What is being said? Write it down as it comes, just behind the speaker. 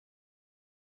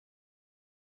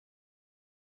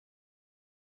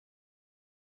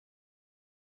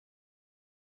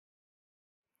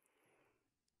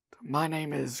My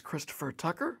name is Christopher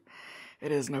Tucker.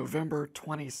 It is November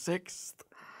 26th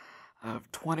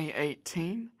of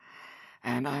 2018,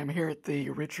 and I'm here at the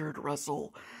Richard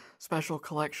Russell Special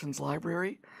Collections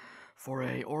Library for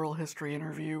an oral history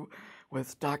interview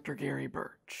with Dr. Gary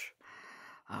Bertsch.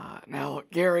 Now,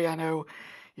 Gary, I know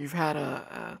you've had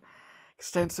a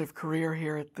extensive career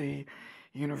here at the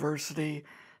university,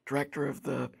 director of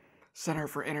the Center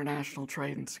for International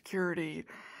Trade and Security,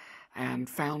 and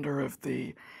founder of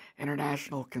the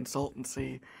international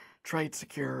consultancy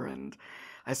TradeSecure, and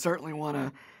I certainly want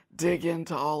to dig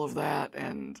into all of that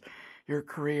and your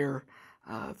career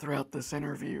throughout this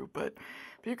interview. But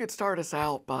if you could start us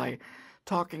out by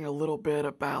talking a little bit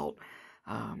about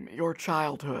your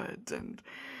childhood and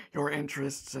your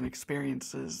interests and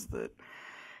experiences that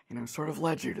sort of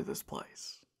led you to this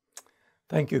place.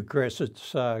 Thank you, Chris.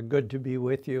 It's good to be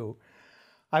with you.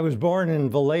 I was born in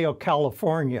Vallejo,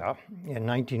 California in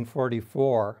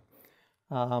 1944.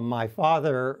 My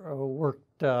father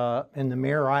worked in the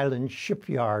Mare Island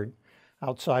shipyard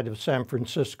outside of San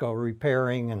Francisco,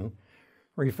 repairing and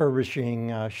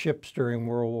refurbishing ships during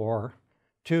World War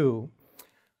II.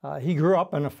 He grew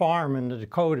up on a farm in the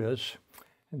Dakotas,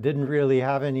 didn't really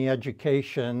have any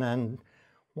education, and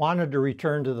wanted to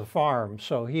return to the farm.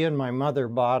 So he and my mother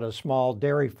bought a small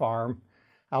dairy farm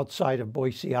outside of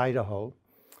Boise, Idaho.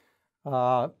 It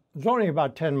was only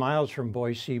about 10 miles from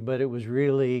Boise, but it was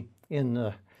really in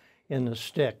the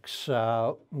sticks.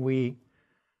 We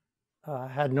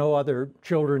had no other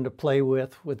children to play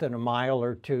with within a mile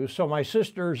or two. So my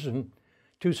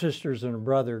two sisters and a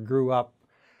brother grew up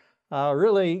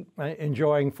really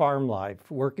enjoying farm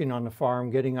life, working on the farm,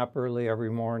 getting up early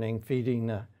every morning, feeding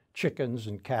the chickens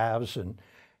and calves, and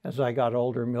as I got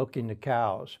older, milking the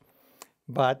cows.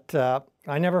 But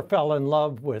I never fell in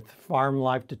love with farm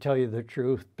life, to tell you the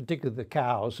truth, particularly the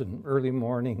cows and early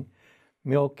morning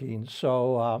milking.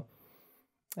 So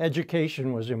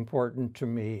education was important to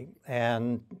me,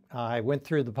 and I went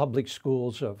through the public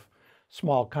schools of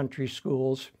small country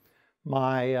schools.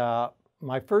 My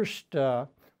first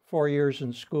 4 years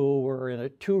in school were in a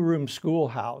two-room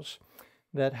schoolhouse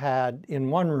that had in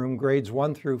one room grades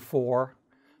 1 through 4,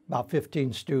 about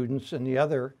 15 students, and the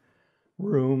other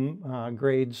room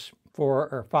grades 4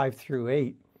 or 5 through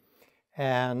 8.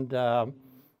 And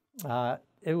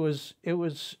it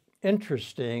was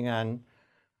interesting, and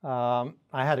I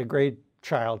had a great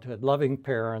childhood, loving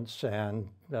parents, and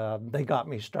they got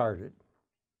me started.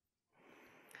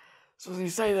 So you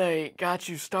say they got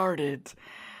you started.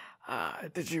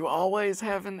 Did you always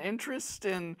have an interest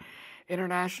in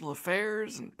international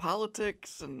affairs and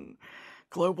politics and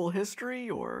global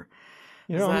history, or?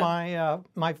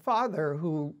 My father,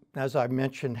 who, as I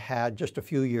mentioned, had just a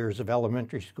few years of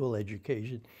elementary school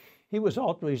education, he was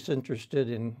always interested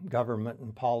in government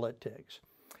and politics.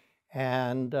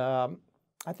 And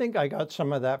I think I got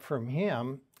some of that from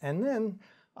him. And then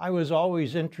I was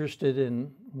always interested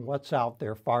in what's out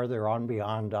there farther on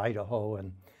beyond Idaho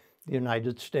and the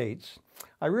United States.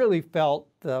 I really felt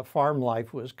the farm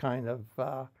life was kind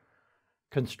of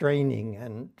constraining,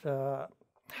 and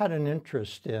had an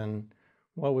interest in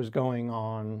what was going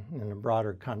on in the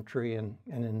broader country and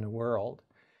in the world.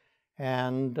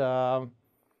 And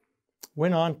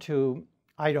went on to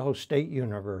Idaho State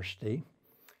University.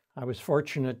 I was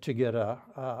fortunate to get a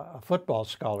football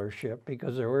scholarship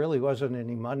because there really wasn't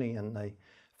any money in the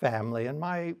family. And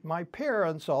my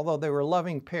parents, although they were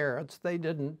loving parents, they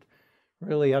didn't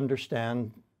really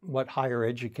understand what higher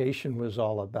education was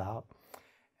all about.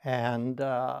 And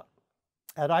at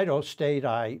Idaho State,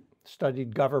 I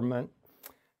studied government.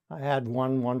 I had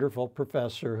one wonderful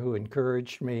professor who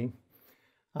encouraged me.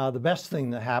 The best thing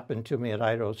that happened to me at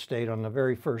Idaho State, on the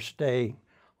very first day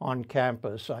on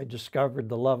campus, I discovered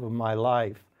the love of my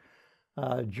life,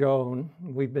 Joan.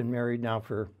 We've been married now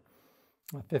for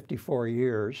 54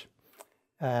 years,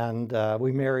 and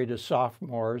we married as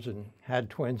sophomores and had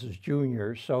twins as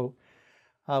juniors, so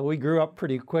we grew up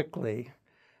pretty quickly.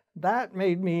 That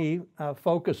made me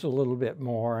focus a little bit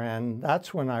more, and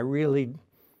that's when I really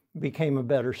became a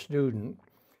better student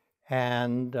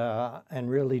and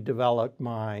really developed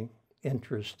my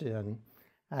interest in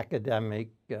academic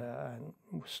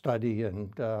study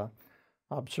and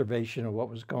observation of what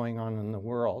was going on in the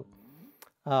world.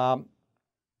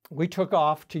 We took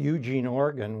off to Eugene,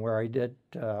 Oregon, where I did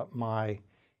my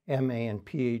MA and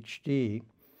PhD.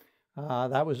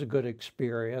 That was a good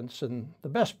experience, and the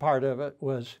best part of it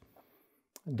was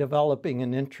developing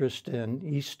an interest in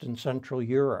East and Central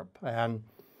Europe and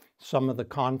some of the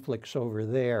conflicts over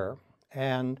there.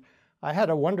 And I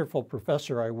had a wonderful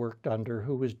professor I worked under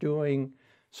who was doing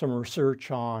some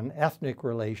research on ethnic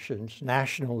relations,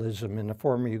 nationalism in the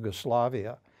former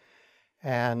Yugoslavia.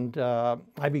 And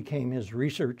I became his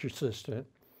research assistant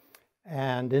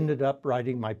and ended up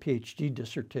writing my PhD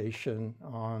dissertation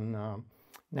on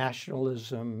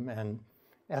nationalism and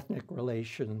ethnic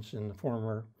relations in the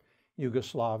former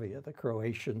Yugoslavia, the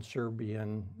Croatian,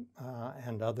 Serbian,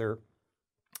 and other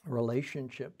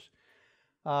relationships.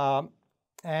 I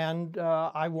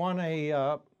won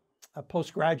a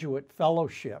postgraduate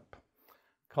fellowship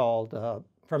called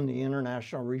from the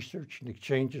International Research and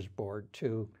Exchanges Board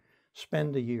to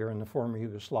spend a year in the former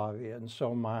Yugoslavia. And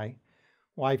so my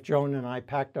wife Joan and I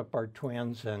packed up our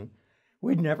twins, and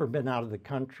we'd never been out of the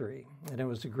country, and it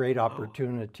was a great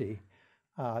opportunity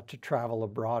to travel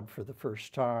abroad for the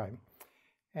first time.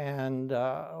 And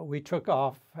we took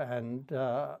off and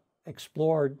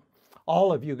explored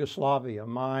all of Yugoslavia.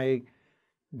 My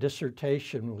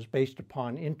dissertation was based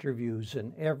upon interviews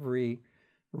in every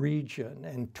region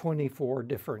and 24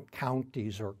 different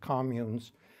counties or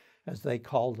communes, as they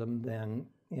called them then,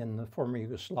 in the former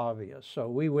Yugoslavia. So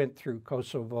we went through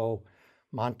Kosovo,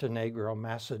 Montenegro,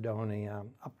 Macedonia,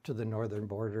 up to the northern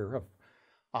border of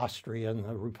Austria and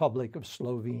the Republic of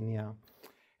Slovenia.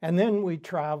 And then we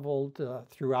traveled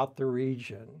throughout the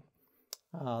region.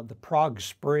 The Prague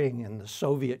Spring and the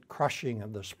Soviet crushing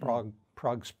of the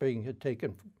Prague Spring had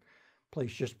taken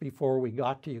place just before we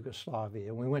got to Yugoslavia.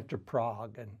 And we went to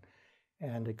Prague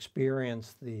and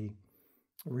experienced the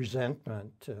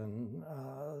resentment and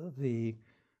the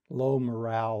low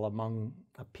morale among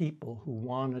a people who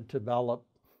wanted to develop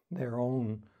their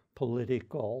own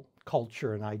political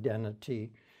culture and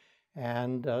identity.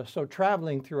 And so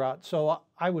traveling throughout, so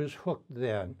I was hooked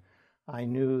then. I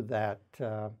knew that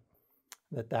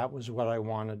that was what I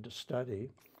wanted to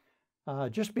study.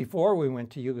 Just before we went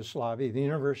to Yugoslavia, the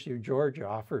University of Georgia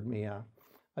offered me a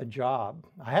job.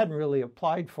 I hadn't really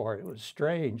applied for it. It was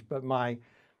strange, but my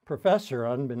professor,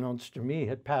 unbeknownst to me,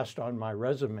 had passed on my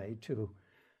resume to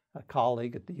a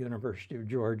colleague at the University of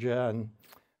Georgia, and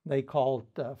they called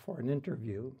for an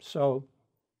interview. So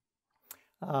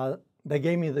they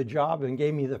gave me the job and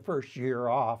gave me the first year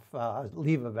off,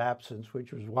 leave of absence,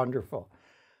 which was wonderful.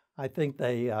 I think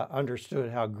they understood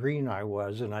how green I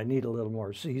was, and I need a little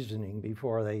more seasoning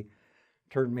before they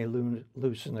turned me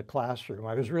loose in the classroom.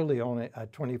 I was really only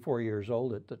 24 years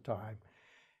old at the time.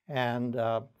 And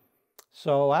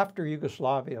so after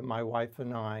Yugoslavia, my wife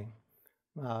and I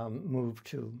moved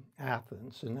to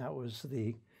Athens, and that was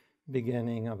the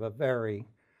beginning of a very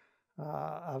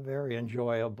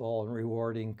enjoyable and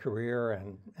rewarding career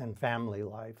and family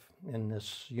life in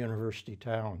this university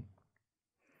town.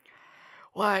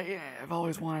 Well, I've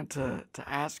always wanted to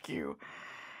ask you,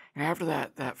 after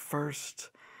that first,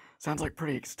 sounds like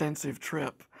pretty extensive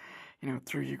trip,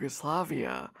 through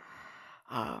Yugoslavia,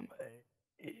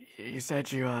 you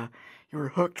said you were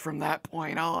hooked from that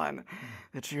point on,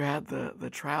 that you had the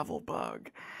travel bug.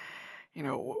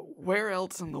 Where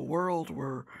else in the world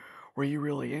were you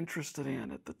really interested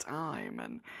in at the time?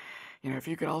 And, if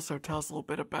you could also tell us a little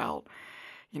bit about,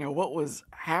 what was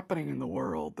happening in the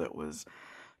world that was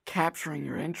capturing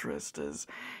your interest as,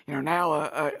 now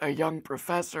a young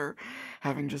professor,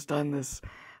 having just done this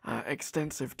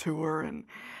extensive tour and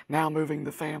now moving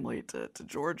the family to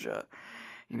Georgia.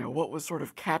 What was sort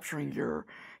of capturing your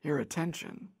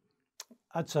attention?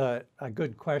 That's a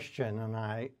good question, and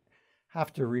I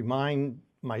have to remind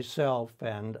myself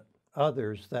and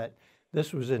others that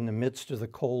this was in the midst of the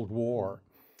Cold War.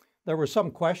 There was some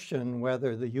question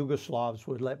whether the Yugoslavs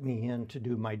would let me in to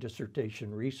do my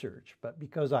dissertation research, but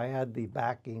because I had the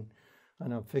backing,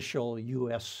 an official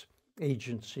U.S.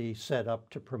 agency set up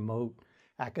to promote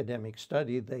academic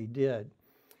study, they did.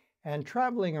 And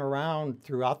traveling around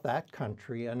throughout that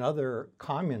country and other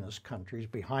communist countries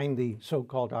behind the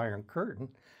so-called Iron Curtain,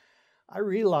 I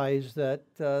realized that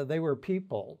they were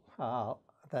people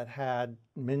that had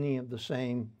many of the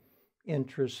same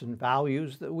interests and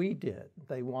values that we did.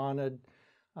 They wanted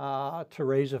to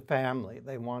raise a family.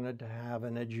 They wanted to have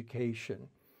an education.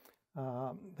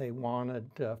 They wanted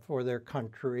for their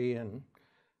country and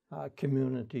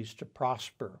communities to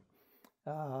prosper.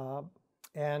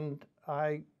 And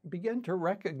I began to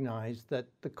recognize that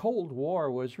the Cold War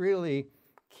was really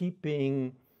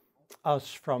keeping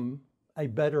us from a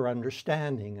better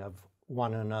understanding of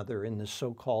one another in the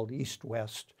so-called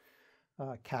East-West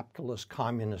capitalist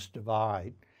communist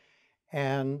divide.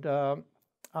 And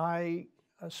I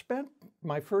spent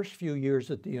my first few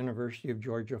years at the University of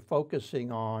Georgia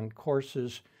focusing on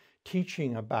courses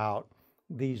teaching about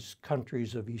these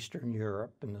countries of Eastern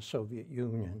Europe and the Soviet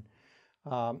Union.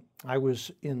 I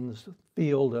was in the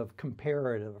field of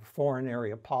comparative foreign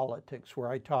area politics, where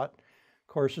I taught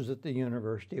courses at the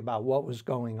university about what was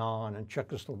going on in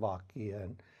Czechoslovakia.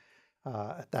 And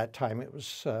at that time, it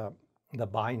was the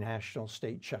binational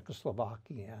state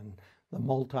Czechoslovakia and the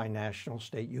multinational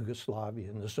state Yugoslavia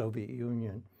and the Soviet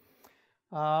Union.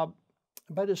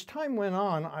 But as time went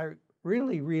on, I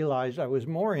really realized I was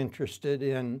more interested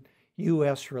in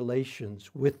U.S. relations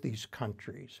with these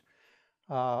countries.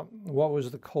 What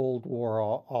was the Cold War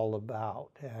all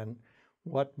about, and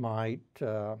what might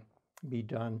be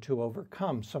done to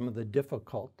overcome some of the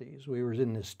difficulties? We were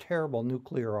in this terrible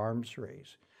nuclear arms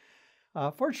race.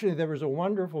 Fortunately, there was a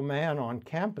wonderful man on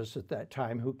campus at that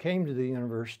time who came to the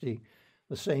university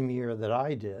the same year that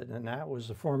I did, and that was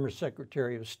the former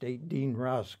Secretary of State, Dean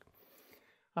Rusk.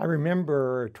 I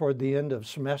remember toward the end of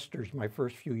semesters, my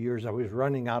first few years, I was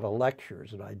running out of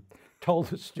lectures, and I told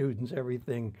the students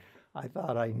everything I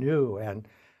thought I knew. And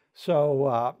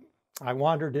so I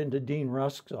wandered into Dean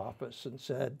Rusk's office and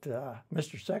said,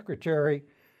 Mr. Secretary,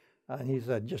 and he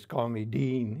said, just call me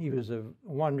Dean. He was a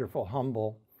wonderful,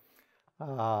 humble,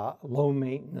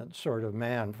 low-maintenance sort of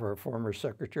man for a former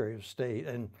Secretary of State.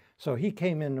 And so he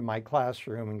came into my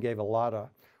classroom and gave a lot of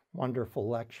wonderful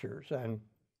lectures. And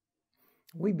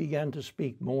we began to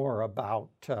speak more about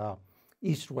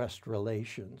East-West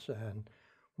relations and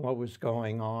what was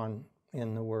going on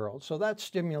in the world. So that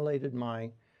stimulated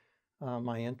my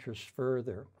interest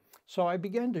further. So I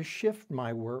began to shift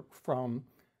my work from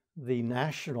the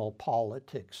national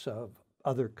politics of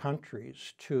other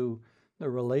countries to the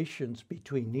relations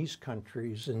between these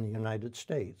countries and the United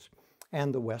States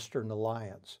and the Western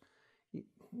Alliance.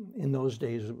 In those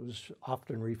days, it was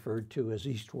often referred to as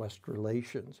East-West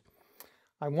relations.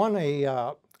 I won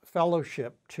a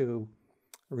fellowship to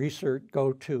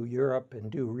go to Europe and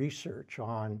do research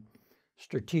on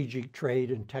strategic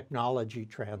trade and technology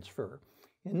transfer.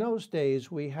 In those days,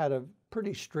 we had a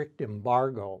pretty strict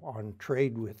embargo on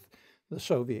trade with the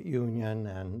Soviet Union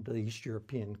and the East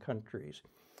European countries.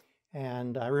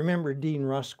 And I remember Dean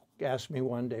Rusk asked me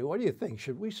one day, what do you think?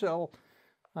 Should we sell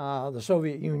the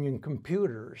Soviet Union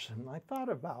computers? And I thought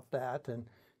about that and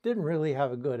didn't really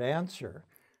have a good answer.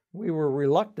 We were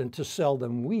reluctant to sell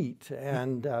them wheat,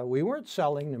 and we weren't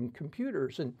selling them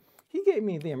computers. And he gave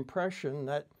me the impression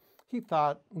that he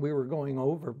thought we were going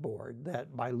overboard,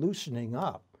 that by loosening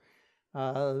up,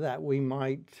 that we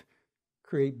might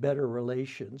create better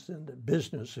relations and that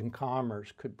business and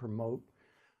commerce could promote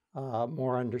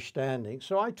more understanding.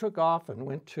 So I took off and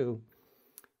went to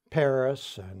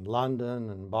Paris and London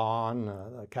and Bonn,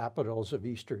 the capitals of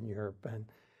Eastern Europe. And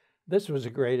this was a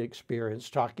great experience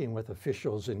talking with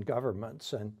officials in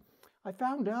governments. And I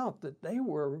found out that they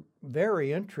were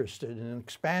very interested in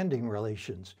expanding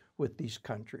relations with these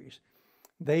countries.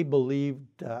 They believed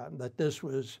that this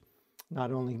was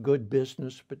not only good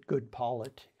business, but good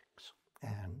politics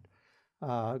and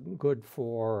good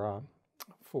for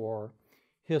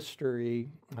history,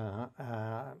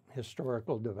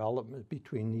 historical development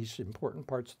between these important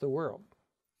parts of the world.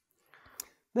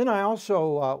 Then I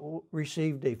also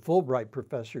received a Fulbright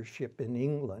professorship in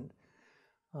England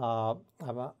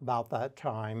about that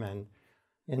time, and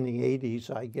in the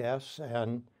 80s, I guess,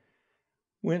 and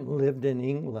went and lived in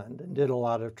England and did a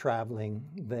lot of traveling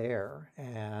there.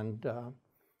 And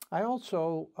I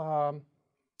also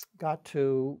got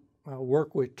to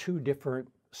work with two different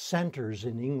centers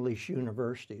in English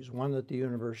universities, one at the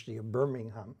University of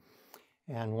Birmingham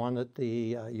and one at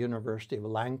the University of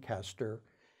Lancaster.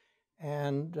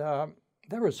 And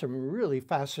there was some really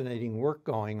fascinating work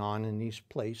going on in these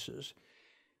places.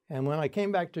 And when I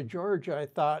came back to Georgia, I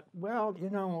thought, well, you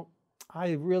know,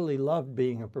 I really loved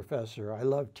being a professor. I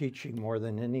loved teaching more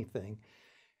than anything.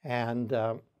 And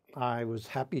I was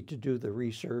happy to do the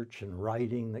research and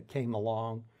writing that came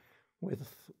along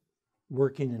with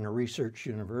working in a research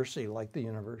university like the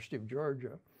University of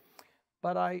Georgia.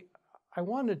 But I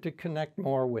wanted to connect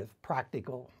more with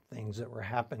practical things that were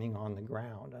happening on the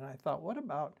ground. And I thought, what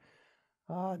about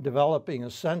developing a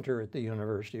center at the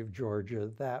University of Georgia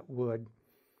that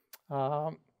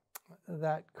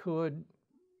could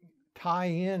tie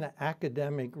in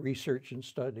academic research and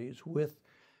studies with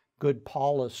good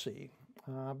policy?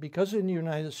 Because in the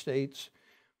United States,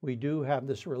 we do have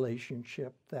this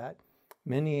relationship that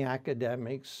many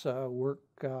academics work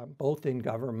both in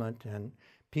government, and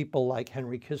people like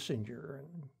Henry Kissinger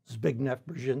and Zbigniew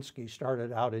Brzezinski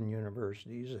started out in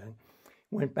universities and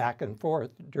went back and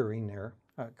forth during their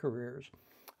careers.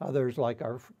 Others, like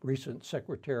our recent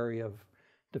Secretary of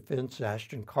Defense,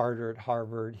 Ashton Carter at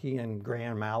Harvard, he and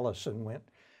Graham Allison went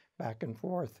back and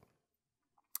forth.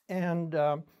 And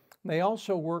they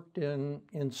also worked in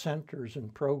centers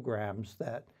and programs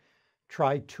that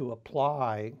tried to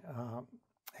apply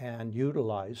and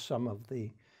utilize some of the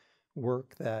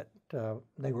work that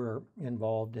they were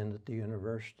involved in at the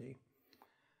university.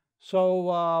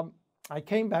 So I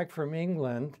came back from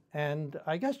England, and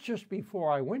I guess just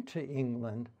before I went to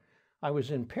England, I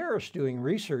was in Paris doing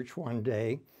research one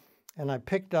day, and I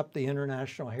picked up the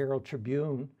International Herald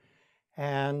Tribune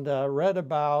and read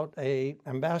about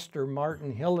Ambassador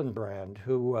Martin Hillenbrand,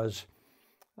 who was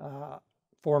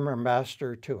former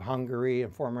ambassador to Hungary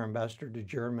and former ambassador to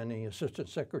Germany, Assistant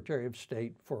Secretary of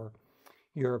State for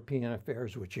European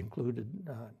Affairs, which included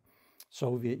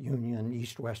Soviet Union,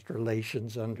 East-West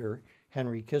relations under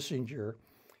Henry Kissinger.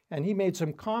 And he made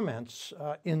some comments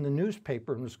in the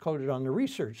newspaper and was quoted on the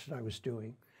research that I was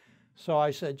doing. So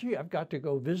I said, gee, I've got to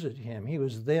go visit him. He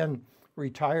was then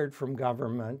retired from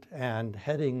government and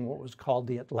heading what was called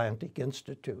the Atlantic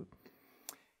Institute.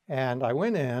 And I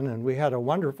went in and we had a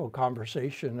wonderful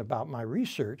conversation about my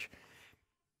research.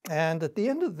 And at the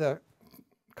end of the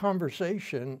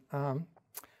conversation,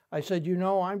 I said, you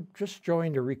know, I just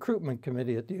joined a recruitment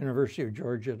committee at the University of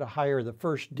Georgia to hire the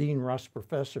first Dean Russ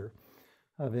Professor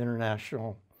of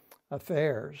International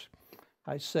Affairs.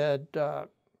 I said,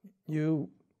 you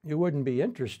wouldn't be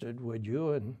interested, would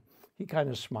you? And he kind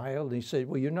of smiled and he said,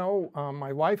 well, you know,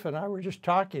 my wife and I were just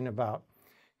talking about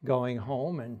going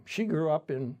home, and she grew up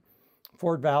in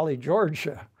Fort Valley,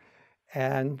 Georgia.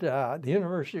 And the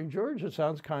University of Georgia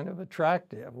sounds kind of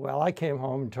attractive. Well, I came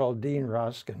home and told Dean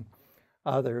Rusk and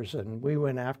others, and we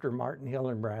went after Martin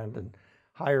Hillenbrand and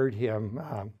hired him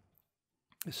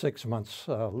 6 months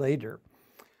later.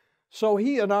 So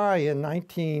he and I, in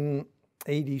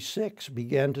 1986,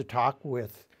 began to talk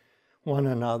with one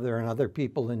another and other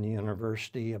people in the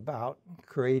university about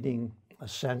creating a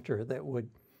center that would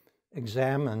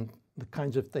examine the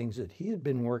kinds of things that he had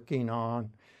been working on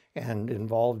and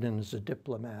involved in as a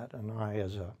diplomat, and I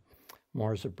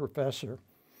more as a professor.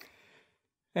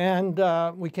 And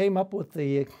we came up with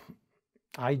the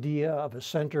idea of a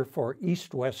Center for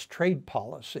East-West Trade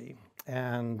Policy.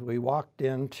 And we walked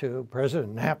into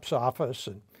President Knapp's office,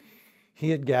 and he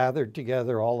had gathered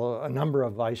together a number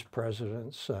of vice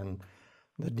presidents and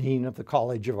the dean of the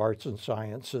College of Arts and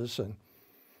Sciences. And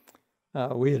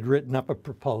we had written up a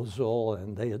proposal,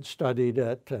 and they had studied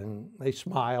it, and they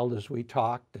smiled as we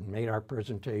talked and made our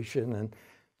presentation. And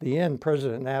at the end,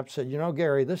 President Knapp said, you know,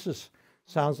 Gary,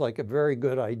 sounds like a very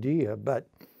good idea, but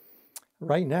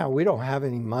right now we don't have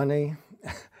any money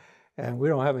and we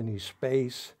don't have any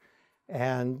space.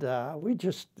 And we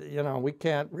just, you know, we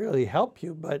can't really help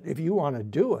you, but if you want to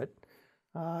do it,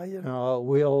 you know,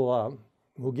 we'll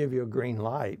give you a green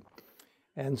light.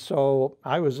 And so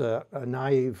I was a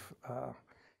naive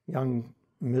young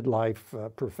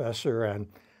midlife professor and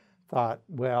thought,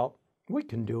 well, we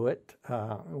can do it.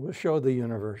 We'll show the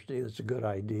university it's a good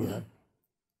idea.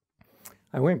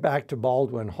 I went back to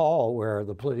Baldwin Hall, where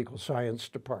the political science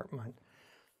department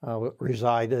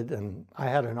resided, and I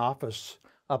had an office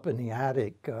up in the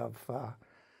attic of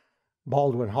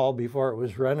Baldwin Hall before it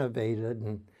was renovated.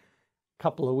 And a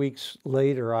couple of weeks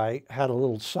later, I had a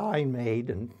little sign made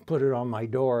and put it on my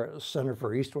door, Center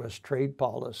for East-West Trade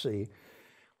Policy.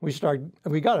 We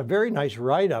got a very nice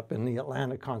write-up in the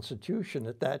Atlanta Constitution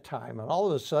at that time, and all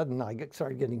of a sudden I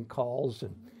started getting calls,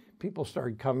 and people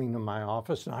started coming to my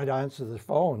office, and I'd answer the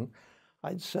phone.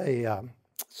 I'd say,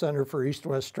 Center for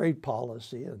East-West Trade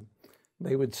Policy, and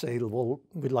they would say, well,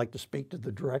 we'd like to speak to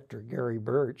the director, Gary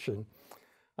Bertsch, and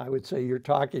I would say, you're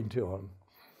talking to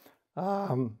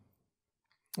him.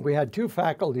 We had 2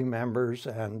 faculty members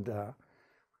and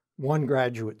 1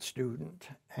 graduate student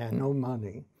and no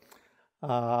money.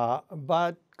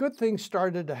 But good things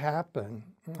started to happen.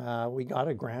 We got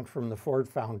a grant from the Ford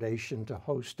Foundation to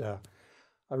host a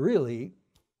really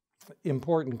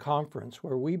important conference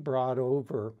where we brought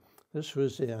over,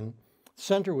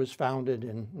 Center was founded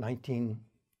in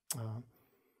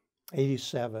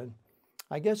 1987.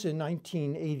 I guess in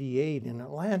 1988 in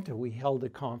Atlanta, we held a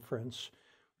conference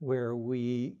where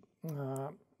we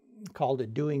called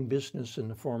it Doing Business in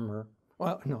the Former,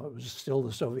 well, no, it was still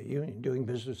the Soviet Union, Doing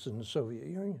Business in the Soviet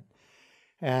Union.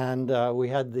 And we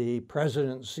had the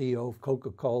president and CEO of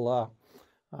Coca-Cola,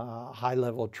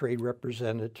 high-level trade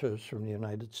representatives from the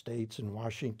United States and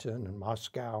Washington and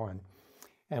Moscow,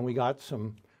 and we got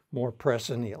some more press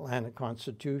in the Atlanta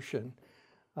Constitution.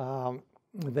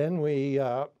 Then we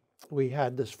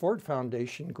had this Ford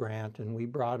Foundation grant, and we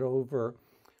brought over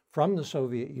from the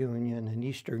Soviet Union and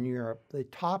Eastern Europe the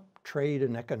top trade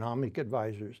and economic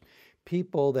advisors,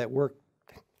 people that worked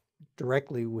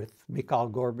directly with Mikhail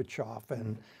Gorbachev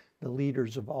and the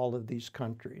leaders of all of these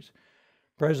countries.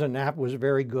 President Knapp was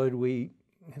very good.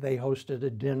 They hosted a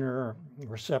dinner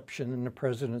reception in the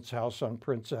president's house on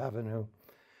Prince Avenue.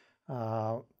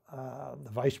 The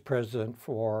vice president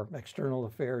for external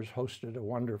affairs hosted a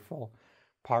wonderful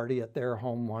party at their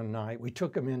home one night. We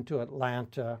took them into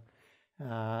Atlanta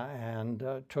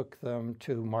and took them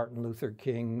to Martin Luther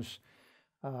King's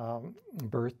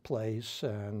birthplace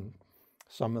and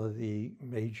some of the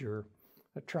major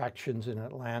attractions in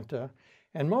Atlanta.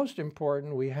 And most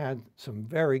important, we had some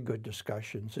very good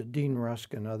discussions that Dean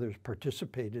Rusk and others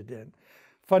participated in.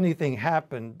 Funny thing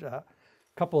happened. A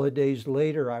couple of days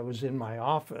later, I was in my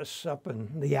office up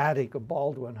in the attic of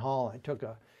Baldwin Hall. I took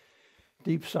a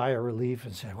deep sigh of relief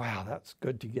and said, wow, that's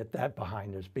good to get that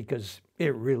behind us, because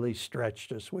it really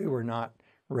stretched us. We were not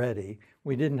ready.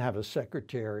 We didn't have a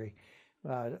secretary.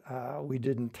 We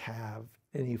didn't have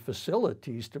any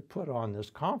facilities to put on this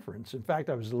conference. In fact,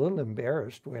 I was a little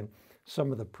embarrassed when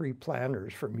some of the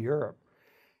pre-planners from Europe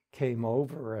came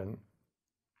over and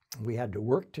we had to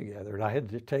work together, and I had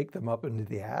to take them up into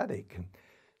the attic and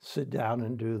sit down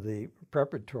and do the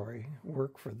preparatory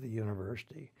work for the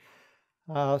university.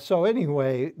 So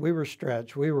anyway, we were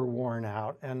stretched, we were worn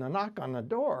out, and a knock on the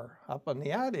door up in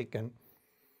the attic, and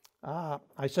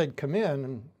I said, come in,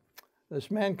 and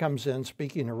this man comes in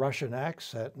speaking a Russian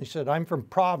accent, and he said, I'm from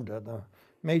Pravda, the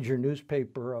major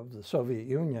newspaper of the Soviet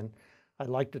Union. I'd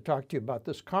like to talk to you about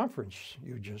this conference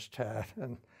you just had.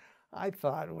 And I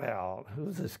thought, well,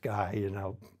 who's this guy, you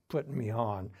know, putting me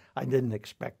on? I didn't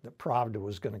expect that Pravda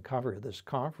was going to cover this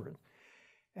conference.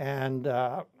 And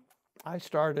I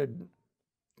started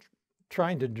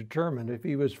trying to determine if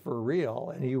he was for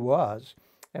real, and he was.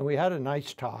 And we had a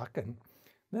nice talk, and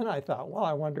then I thought, well,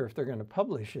 I wonder if they're going to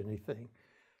publish anything.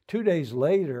 2 days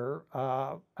later,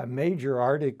 a major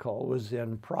article was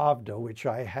in Pravda, which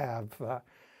I have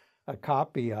a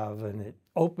copy of, and it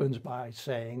opens by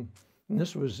saying, and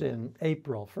this was in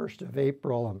April, 1st of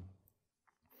April, and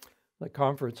the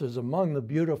conference is among the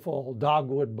beautiful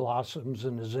dogwood blossoms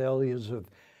and azaleas of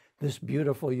this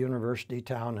beautiful university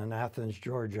town in Athens,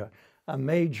 Georgia. A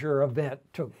major event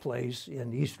took place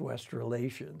in East-West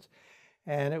relations.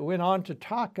 And it went on to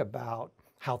talk about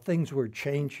how things were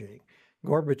changing.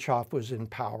 Gorbachev was in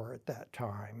power at that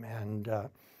time, and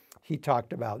he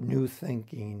talked about new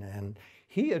thinking, and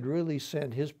he had really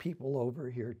sent his people over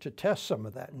here to test some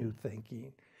of that new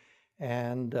thinking.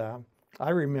 And I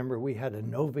remember we had a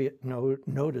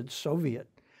noted Soviet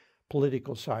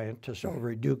political scientist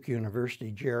over at Duke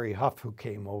University, Jerry Huff, who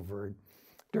came over.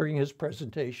 During his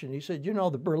presentation, he said, you know,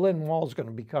 the Berlin Wall is going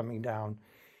to be coming down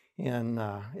in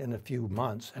a few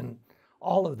months. And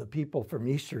all of the people from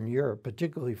Eastern Europe,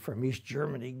 particularly from East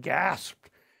Germany, gasped.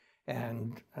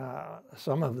 And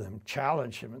some of them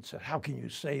challenged him and said, how can you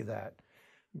say that?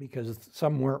 Because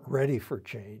some weren't ready for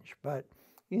change. But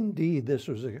indeed, this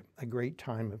was a great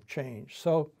time of change.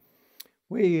 So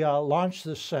we launched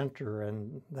this center,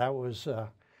 and that was a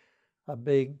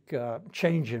big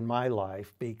change in my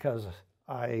life, because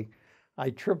I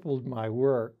tripled my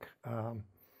work.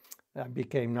 I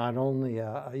became not only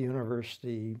a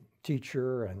university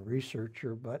teacher and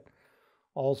researcher, but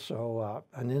also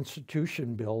an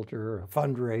institution builder, a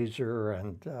fundraiser,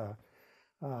 and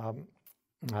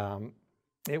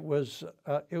it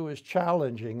was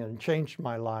challenging and changed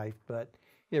my life, but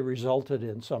it resulted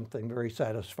in something very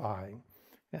satisfying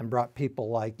and brought people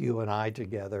like you and I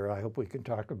together. I hope we can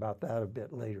talk about that a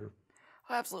bit later.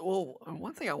 Absolutely. Well,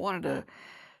 one thing I wanted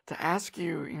to ask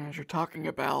you, as you're talking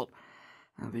about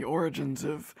the origins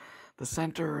of the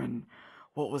center and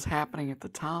what was happening at the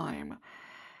time,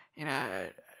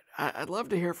 I'd love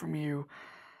to hear from you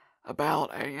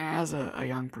about, as a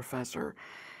young professor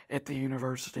at the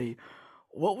university,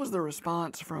 what was the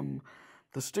response from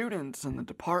the students and the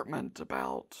department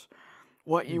about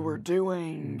what you were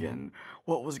doing and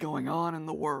what was going on in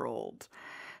the world?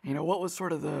 What was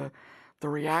sort of the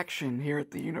reaction here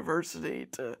at the university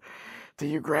to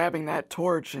you grabbing that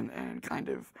torch and kind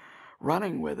of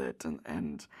running with it?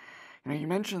 And you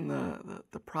mentioned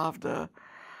the Pravda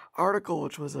article,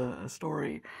 which was a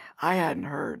story I hadn't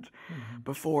heard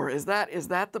before. Is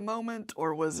that the moment,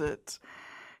 or was it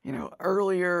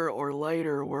earlier or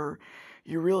later where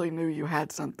you really knew you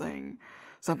had something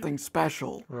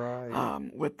special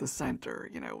with the center?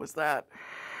 Was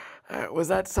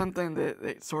that something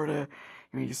that sort of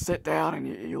you sit down and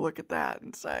you look at that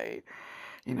and say,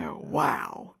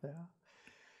 wow? Yeah.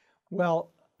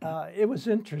 Well, it was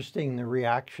interesting, the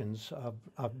reactions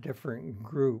of different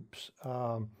groups.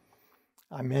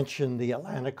 I mentioned the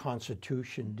Atlanta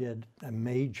Constitution did a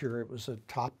major, it was a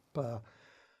top,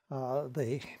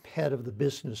 the head of the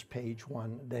business page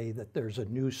one day, that there's a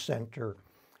new center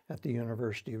at the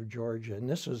University of Georgia. And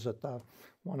this was at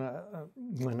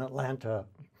when Atlanta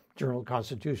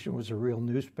Journal-Constitution was a real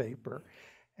newspaper.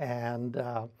 And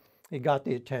it got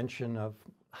the attention of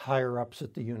higher-ups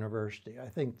at the university. I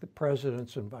think the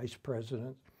presidents and vice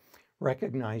presidents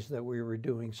recognized that we were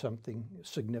doing something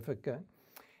significant.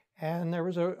 And there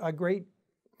was a great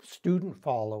student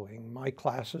following. My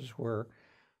classes were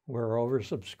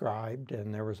oversubscribed,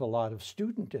 and there was a lot of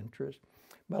student interest.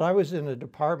 But I was in a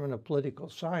department of political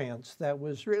science that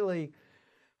was really,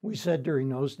 we said during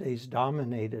those days,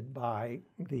 dominated by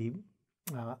the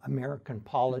American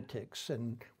politics,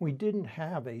 and we didn't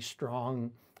have a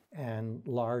strong and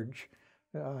large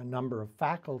number of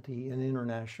faculty in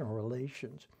international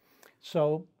relations.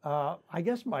 So I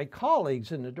guess my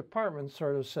colleagues in the department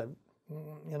sort of said,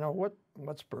 you know,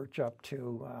 what's Bertsch up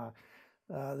to?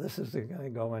 This isn't going to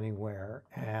go anywhere.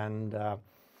 And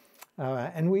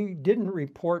we didn't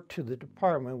report to the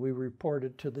department. We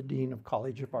reported to the Dean of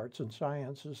College of Arts and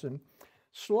Sciences. And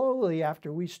slowly,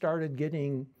 after we started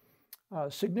getting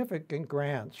significant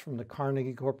grants from the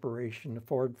Carnegie Corporation, the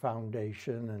Ford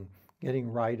Foundation, and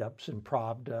getting write-ups in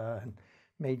Pravda and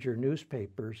major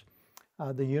newspapers,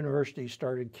 the university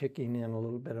started kicking in a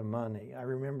little bit of money. I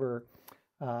remember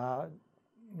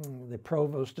the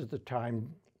provost at the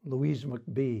time, Louise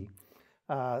McBee,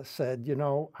 said, you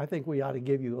know, I think we ought to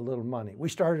give you a little money. We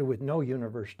started with no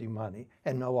university money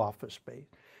and no office space.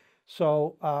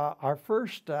 So our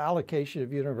first allocation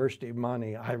of university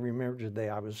money, I remember today,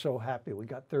 I was so happy. We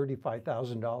got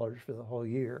 $35,000 for the whole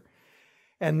year.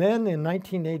 And then in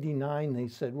 1989, they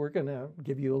said, we're going to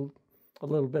give you a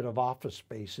little bit of office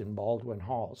space in Baldwin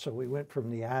Hall. So we went from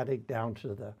the attic down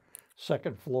to the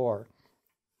second floor.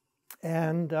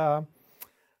 And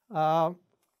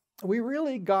we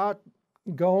really got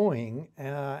going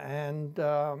and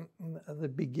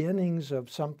the beginnings of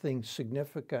something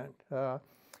significant.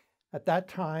 At that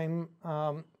time,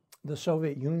 the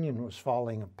Soviet Union was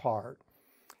falling apart,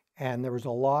 and there was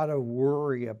a lot of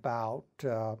worry about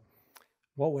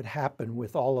what would happen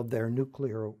with all of their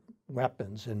nuclear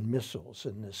weapons and missiles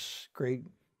and this great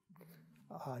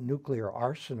nuclear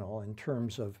arsenal in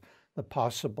terms of the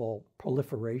possible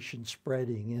proliferation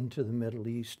spreading into the Middle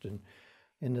East and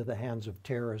into the hands of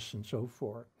terrorists and so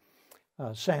forth.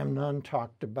 Sam Nunn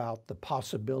talked about the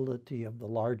possibility of the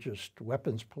largest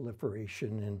weapons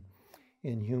proliferation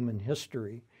in human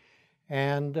history.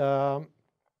 And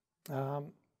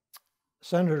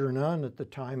Senator Nunn at the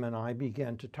time and I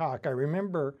began to talk. I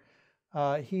remember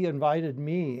he invited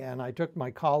me, and I took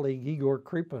my colleague Igor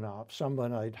Kripanov,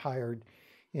 someone I'd hired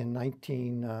in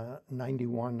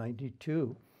 1991,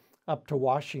 92, up to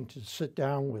Washington to sit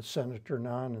down with Senator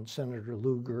Nunn and Senator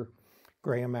Lugar,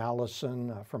 Graham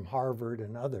Allison from Harvard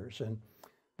and others. And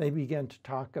they began to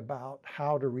talk about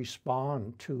how to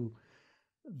respond to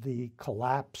the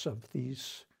collapse of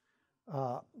these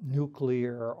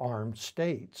nuclear armed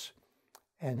states.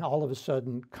 And all of a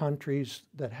sudden, countries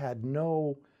that had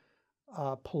no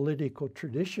political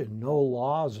tradition, no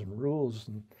laws and rules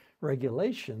and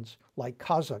regulations, like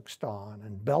Kazakhstan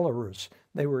and Belarus,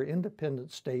 they were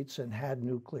independent states and had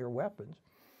nuclear weapons.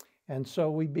 And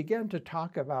so we began to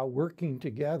talk about working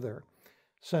together.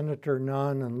 Senator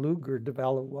Nunn and Lugar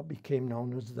developed what became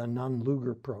known as the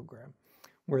Nunn-Lugar program,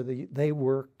 where they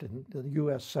worked, and the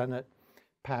U.S. Senate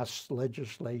passed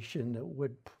legislation that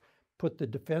would put the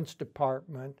Defense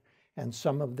Department and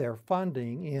some of their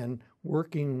funding in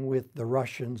working with the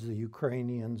Russians, the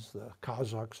Ukrainians, the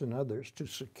Kazakhs, and others to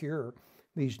secure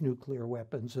these nuclear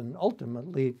weapons and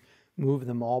ultimately move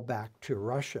them all back to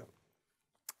Russia.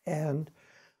 And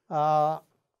Dr.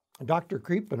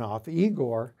 Kripanov,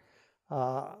 Igor,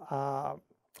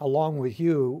 along with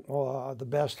you, the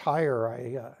best hire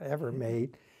I ever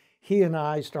made, he and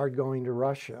I started going to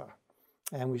Russia.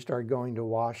 And we started going to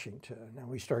Washington, and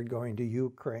we started going to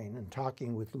Ukraine and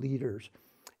talking with leaders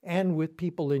and with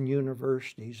people in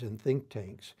universities and think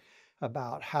tanks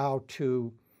about how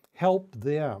to help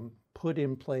them put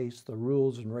in place the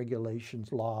rules and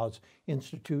regulations, laws,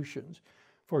 institutions.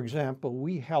 For example,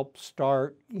 we helped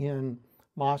start in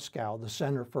Moscow the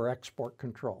Center for Export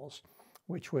Controls,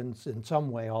 which was in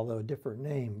some way, although a different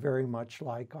name, very much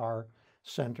like our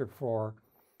Center for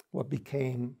what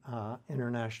became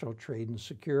International Trade and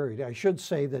Security. I should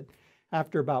say that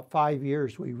after about 5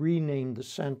 years, we renamed the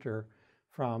center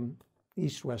from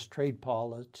East-West Trade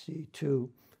Policy to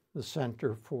the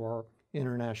Center for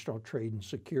International Trade and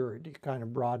Security, to kind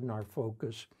of broaden our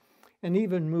focus and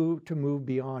even move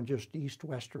beyond just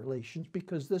East-West relations,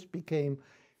 because this became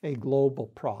a global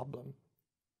problem.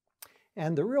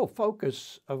 And the real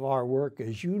focus of our work,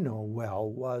 as you know well,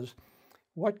 was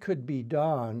what could be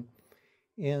done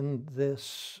in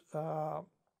this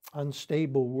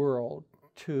unstable world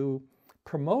to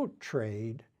promote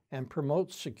trade and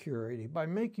promote security by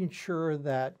making sure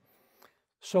that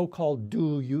so-called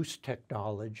dual-use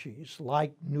technologies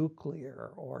like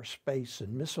nuclear or space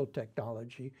and missile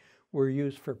technology were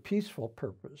used for peaceful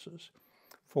purposes,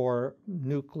 for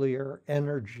nuclear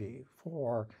energy,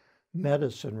 for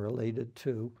medicine related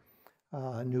to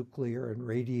nuclear and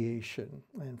radiation,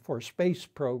 and for space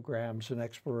programs and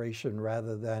exploration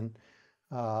rather than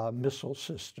missile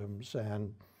systems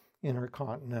and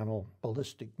intercontinental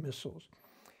ballistic missiles.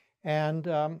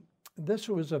 And this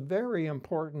was a very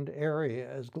important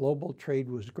area as global trade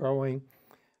was growing.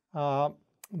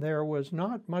 There was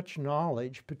not much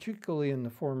knowledge, particularly in the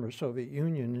former Soviet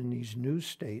Union, in these new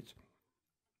states,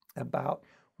 about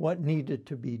what needed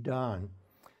to be done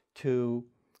to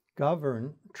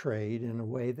govern trade in a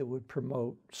way that would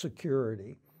promote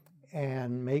security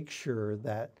and make sure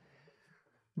that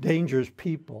dangerous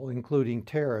people, including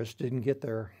terrorists, didn't get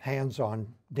their hands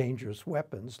on dangerous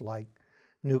weapons like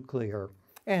nuclear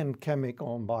and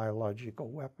chemical and biological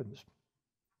weapons.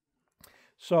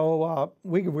 So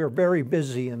we were very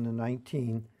busy in the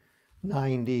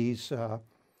 1990s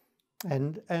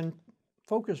and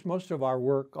focused most of our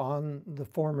work on the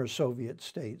former Soviet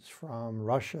states, from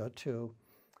Russia to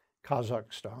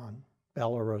Kazakhstan,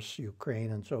 Belarus,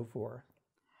 Ukraine, and so forth.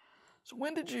 So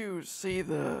when did you see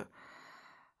the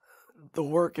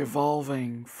work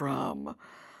evolving from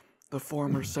the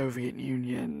former Soviet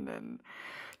Union and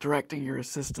directing your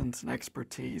assistance and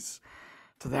expertise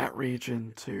to that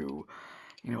region to,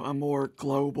 a more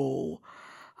global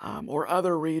or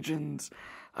other regions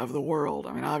of the world?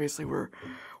 I mean, obviously we're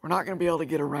not going to be able to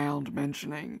get around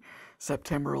mentioning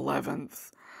September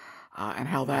 11th and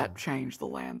how that changed the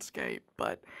landscape.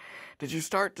 But did you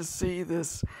start to see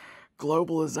this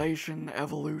globalization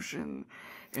evolution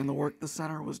in the work the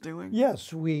center was doing?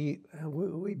 Yes, we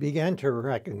began to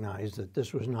recognize that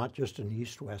this was not just an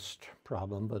East-West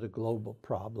problem, but a global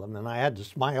problem. And I had to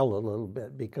smile a little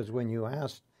bit because when you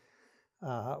asked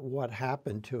what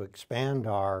happened to expand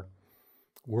our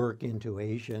work into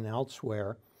Asia and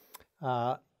elsewhere,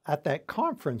 at that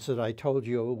conference that I told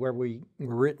you where we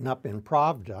were written up in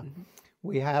Pravda,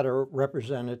 we had a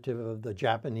representative of the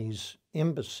Japanese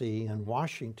embassy in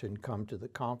Washington come to the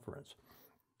conference.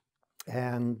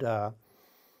 And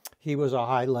he was a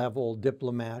high-level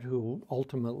diplomat who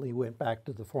ultimately went back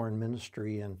to the foreign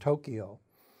ministry in Tokyo.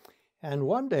 And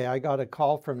one day I got a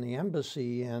call from the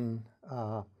embassy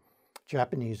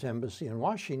Japanese embassy in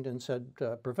Washington, said,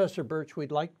 Professor Bertsch,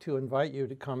 we'd like to invite you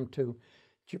to come to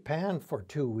Japan for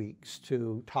 2 weeks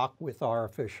to talk with our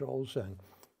officials and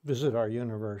visit our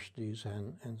universities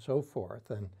and so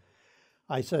forth. And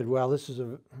I said, well, this is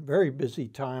a very busy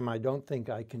time. I don't think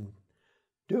I can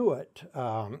do it.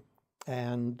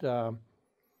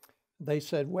 They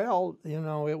said, well,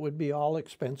 it would be all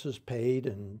expenses paid,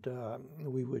 and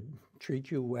we would treat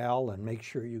you well and make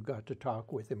sure you got to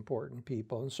talk with important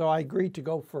people. And so I agreed to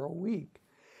go for a week.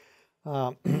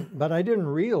 But I didn't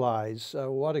realize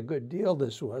what a good deal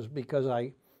this was, because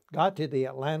I got to the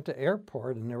Atlanta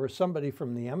airport and there was somebody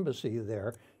from the embassy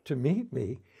there to meet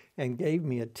me and gave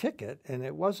me a ticket. And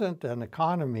it wasn't an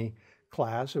economy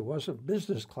class, it wasn't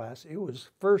business class, it was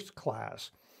first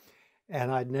class.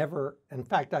 And I've never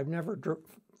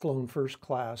flown first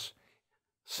class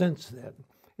since then.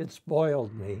 It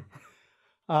spoiled me.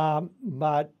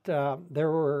 But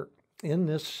there were, in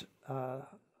this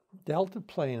Delta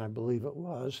plane, I believe it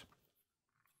was,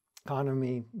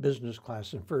 economy, business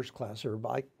class, and first class. There were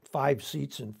like 5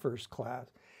 seats in first class.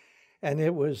 And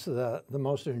it was the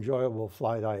most enjoyable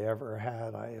flight I ever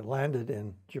had. I landed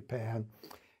in Japan,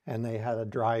 and they had a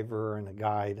driver and a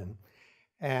guide.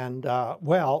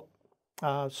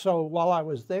 So while I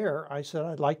was there, I said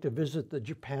I'd like to visit the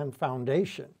Japan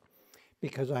Foundation,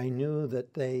 because I knew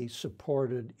that they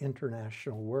supported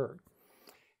international work.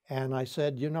 And I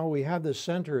said, we have this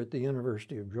center at the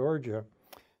University of Georgia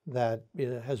that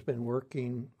has been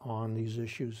working on these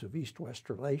issues of East-West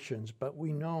relations, but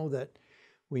we know that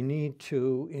we need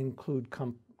to include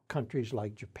countries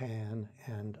like Japan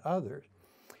and others.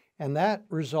 And that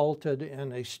resulted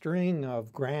in a string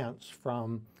of grants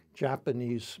from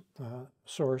Japanese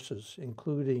sources,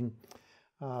 including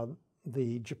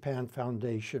the Japan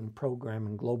Foundation Program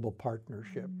and Global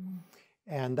Partnership.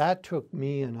 And that took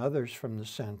me and others from the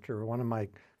center. One of my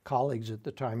colleagues at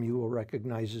the time, you will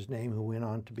recognize his name, who went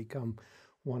on to become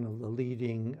one of the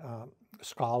leading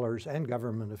scholars and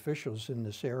government officials in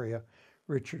this area,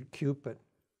 Richard Cupid.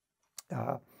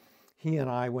 He and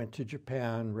I went to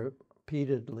Japan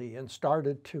repeatedly and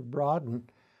started to broaden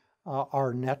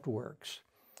our networks.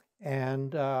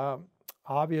 And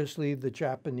obviously the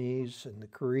Japanese and the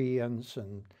Koreans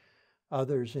and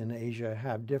others in Asia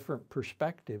have different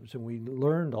perspectives, and we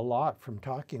learned a lot from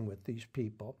talking with these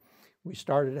people. we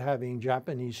started having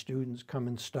Japanese students come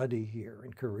and study here,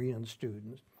 and Korean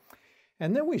students.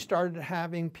 And then we started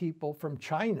having people from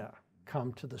China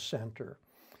come to the center.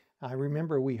 I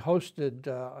remember we hosted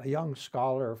a young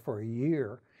scholar for a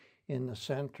year in the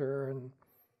center, and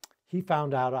he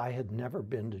found out I had never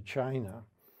been to China.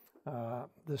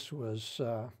 This was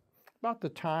about the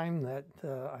time that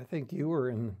I think you were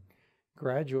in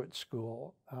graduate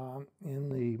school, in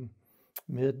the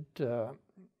mid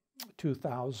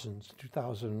 2000s,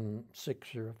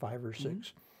 2006 or 5 or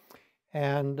 6.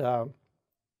 And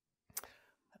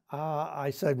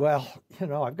I said, well, you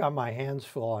know, I've got my hands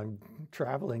full. I'm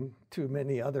traveling to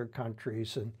many other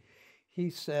countries. And he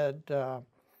said,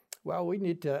 well, we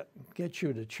need to get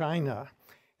you to China.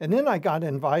 And then I got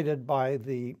invited by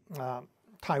the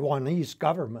Taiwanese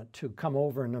government to come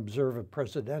over and observe a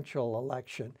presidential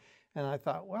election. And I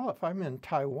thought, well, if I'm in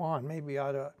Taiwan, maybe I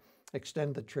ought to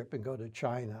extend the trip and go to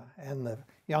China. And the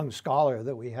young scholar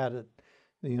that we had at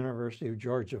the University of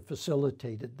Georgia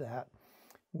facilitated that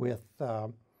with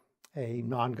a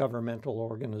non-governmental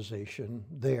organization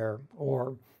there,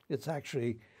 or it's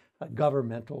actually a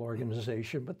governmental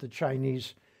organization, but the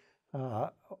Chinese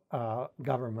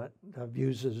government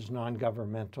views it as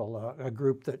non-governmental, a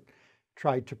group that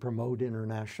tried to promote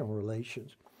international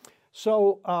relations.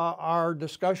 So our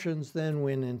discussions then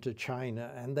went into China,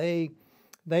 and they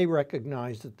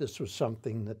recognized that this was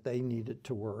something that they needed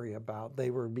to worry about. They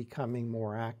were becoming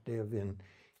more active in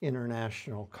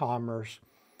international commerce,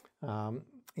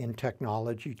 in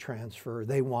technology transfer.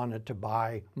 They wanted to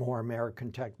buy more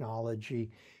American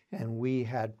technology, and we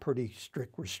had pretty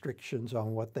strict restrictions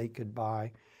on what they could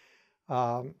buy.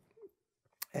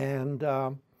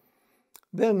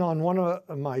 Then on one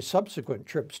of my subsequent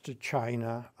trips to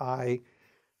China, I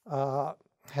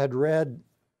had read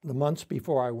the months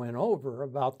before I went over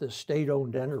about this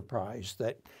state-owned enterprise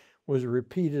that was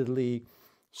repeatedly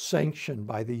sanctioned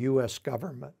by the U.S.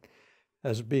 government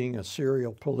as being a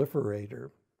serial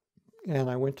proliferator. And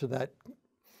I went to that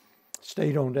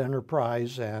state-owned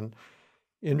enterprise and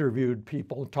interviewed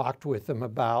people, talked with them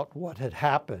about what had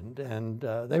happened. And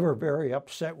they were very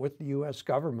upset with the U.S.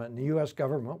 government, and the U.S.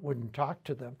 government wouldn't talk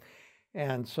to them.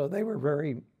 And so they were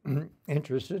very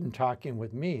interested in talking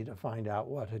with me to find out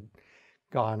what had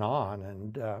gone on.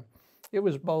 And it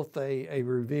was both a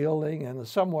revealing and a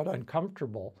somewhat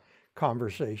uncomfortable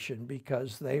conversation,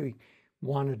 because they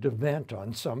wanted to vent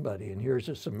on somebody, and here's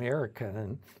this American,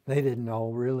 and they didn't know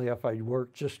really if I'd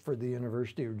worked just for the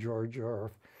University of Georgia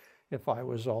or if I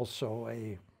was also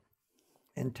a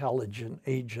intelligent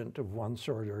agent of one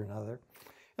sort or another.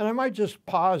 And I might just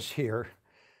pause here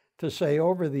to say,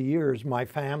 over the years, my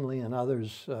family and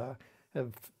others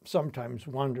have sometimes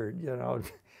wondered, you know,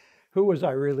 who was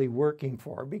I really working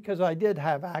for? Because I did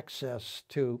have access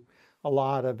to a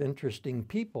lot of interesting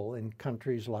people in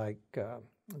countries like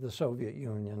the Soviet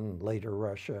Union, later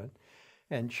Russia,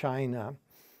 and China.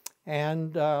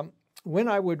 And when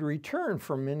I would return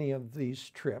from many of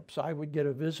these trips, I would get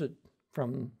a visit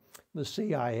from the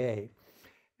CIA.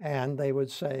 And they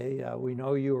would say, we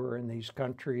know you were in these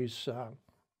countries.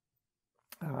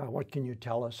 What can you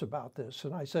tell us about this?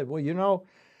 And I said, well, you know,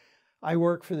 I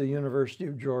work for the University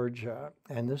of Georgia,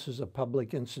 and this is a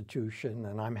public institution,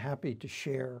 and I'm happy to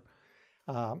share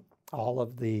all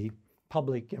of the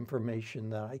public information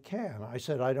that I can. I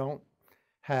said, I don't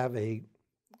have a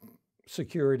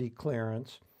security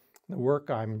clearance. The work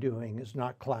I'm doing is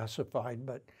not classified,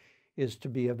 but is to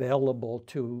be available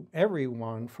to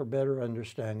everyone for better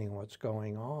understanding what's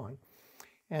going on.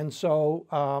 And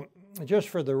so, just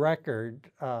for the record,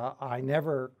 I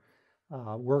never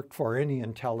worked for any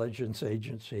intelligence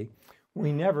agency.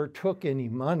 We never took any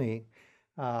money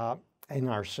in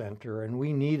our center, and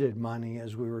we needed money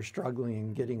as we were struggling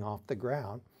and getting off the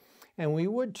ground. And we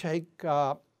would take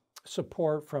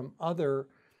support from other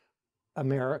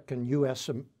American U.S.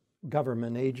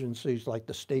 government agencies like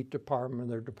the State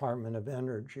Department or Department of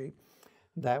Energy.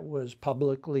 That was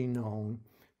publicly known,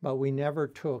 but we never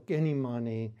took any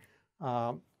money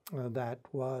that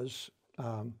was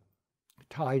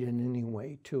tied in any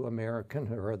way to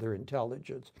American or other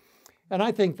intelligence. And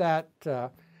I think that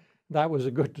that was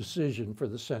a good decision for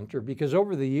the center, because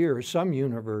over the years, some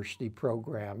university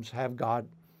programs have got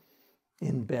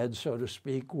in bed, so to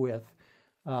speak, with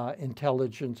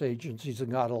intelligence agencies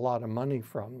and got a lot of money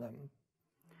from them.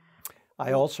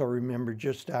 I also remember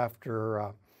just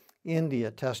after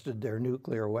India tested their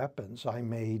nuclear weapons, I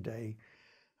made a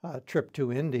trip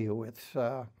to India with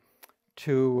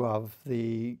two of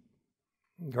the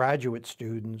graduate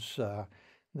students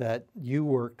that you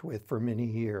worked with for many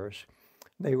years.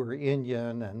 They were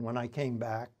Indian, and when I came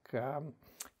back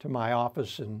to my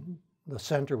office in the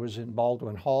center was in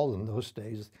Baldwin Hall in those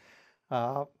days.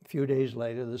 A few days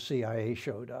later, the CIA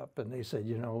showed up and they said,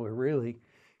 you know, we're really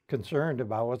concerned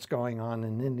about what's going on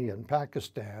in India and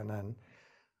Pakistan,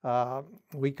 and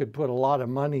we could put a lot of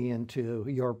money into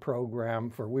your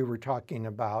program we were talking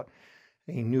about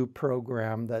a new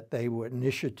program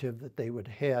initiative that they would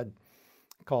head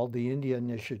called the India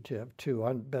Initiative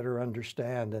to better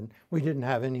understand, and we didn't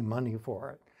have any money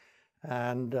for it.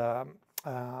 And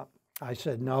I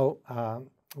said, no,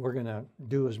 we're going to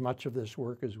do as much of this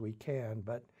work as we can,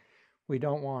 but we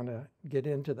don't want to get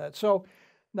into that. So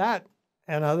that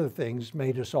and other things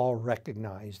made us all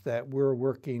recognize that we're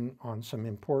working on some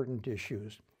important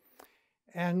issues.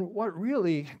 And what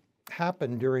really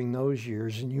happened during those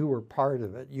years, and you were part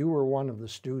of it, you were one of the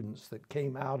students that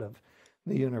came out of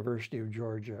the University of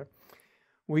Georgia.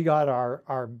 We got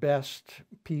our best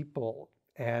people,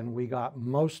 and we got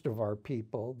most of our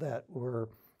people that were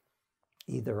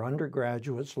either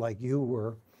undergraduates like you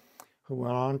were, who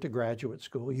went on to graduate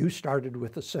school. You started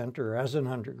with the center as an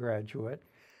undergraduate,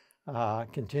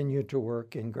 continued to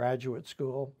work in graduate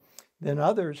school. Then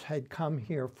others had come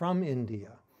here from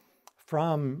India,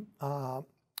 from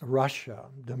Russia.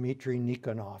 Dmitry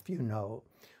Nikonov, you know,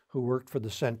 who worked for the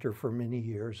center for many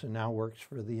years and now works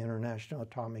for the International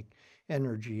Atomic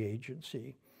Energy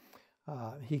Agency.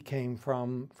 He came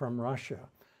from Russia,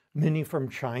 many from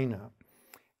China.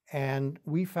 And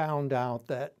we found out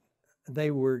that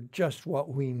they were just what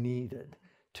we needed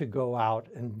to go out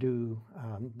and do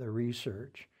the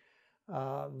research.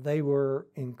 They were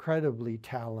incredibly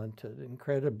talented,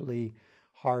 incredibly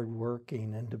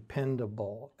hardworking and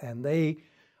dependable. And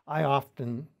I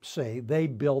often say, they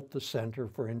built the Center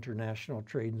for International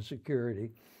Trade and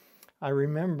Security. I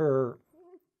remember,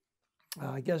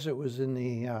 I guess it was in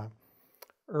the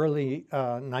early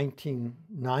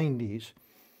 1990s,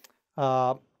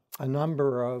 a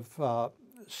number of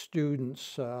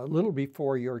students, a little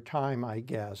before your time, I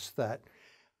guess, that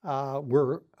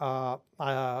we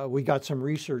got some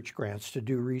research grants to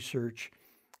do research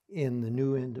in the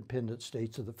new independent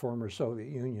states of the former Soviet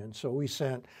Union. So we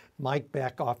sent Mike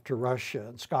Beck off to Russia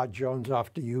and Scott Jones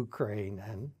off to Ukraine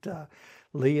and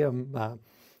Liam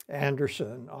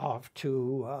Anderson off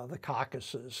to the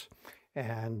Caucasus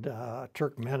and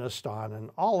Turkmenistan and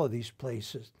all of these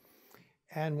places.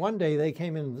 And one day they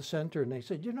came into the center and they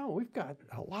said, you know, we've got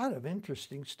a lot of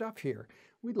interesting stuff here.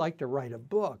 We'd like to write a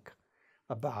book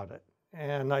about it.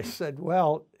 And I said,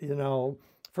 well, you know,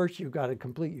 first you've got to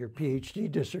complete your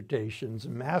PhD dissertations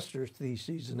and master's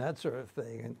theses and that sort of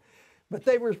thing. But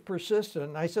they were persistent.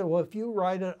 And I said, well, if you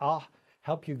write it, I'll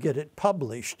help you get it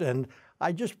published. And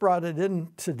I just brought it in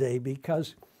today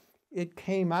because it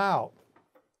came out.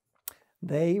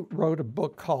 They wrote a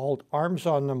book called Arms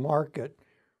on the Market,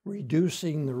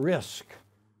 Reducing the Risk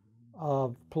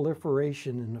of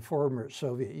Proliferation in the Former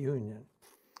Soviet Union.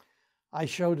 I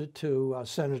showed it to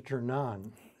Senator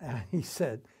Nunn, and he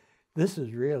said, this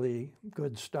is really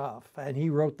good stuff. And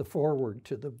he wrote the foreword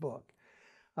to the book.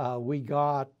 We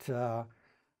got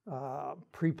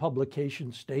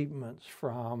pre-publication statements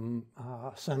from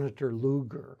Senator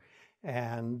Lugar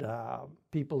and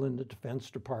people in the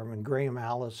Defense Department, Graham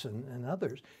Allison and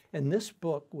others. And this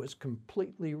book was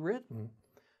completely written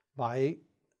by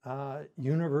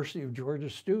University of Georgia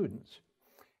students.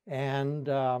 And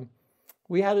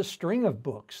we had a string of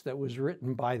books that was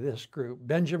written by this group.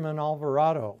 Benjamin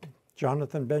Alvarado,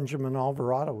 Jonathan Benjamin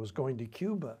Alvarado was going to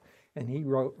Cuba, and he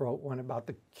wrote one about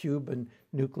the Cuban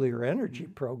nuclear energy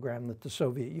program that the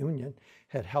Soviet Union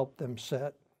had helped them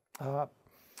set up.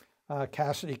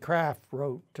 Cassidy Kraft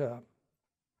wrote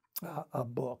a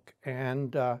book,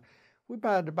 and we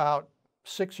had about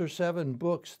 6 or 7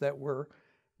 books that were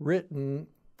written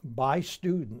by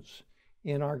students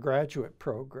in our graduate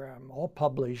program, all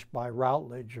published by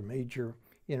Routledge, a major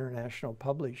international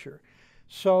publisher.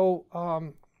 So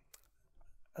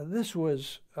this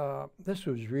was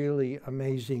really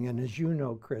amazing. And as you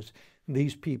know, Chris,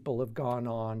 these people have gone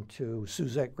on to,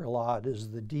 Suzette Grillade is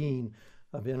the Dean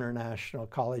of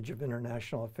College of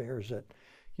International Affairs at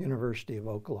University of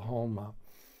Oklahoma.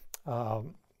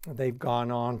 They've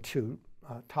gone on to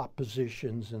top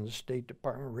positions in the State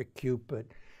Department. Rick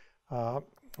Cupid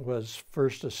was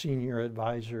first a senior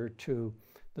advisor to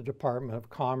the Department of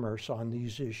Commerce on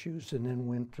these issues, and then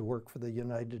went to work for the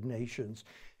United Nations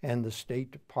and the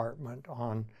State Department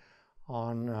on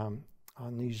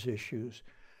these issues.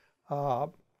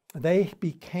 They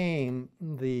became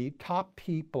the top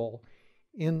people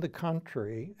in the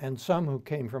country, and some who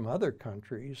came from other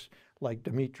countries, like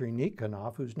Dmitry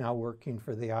Nikonov, who's now working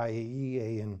for the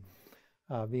IAEA in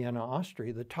Vienna,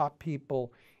 Austria, the top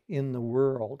people in the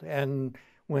world. And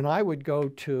when I would go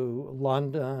to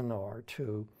London or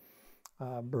to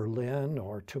Berlin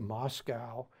or to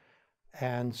Moscow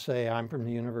and say, I'm from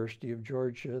the University of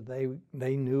Georgia,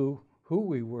 they knew who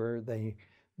we were, they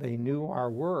knew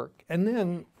our work. And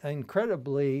then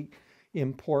incredibly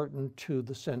important to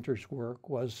the center's work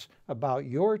was about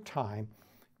your time.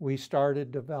 We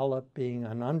started developing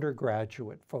an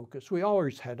undergraduate focus. We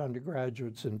always had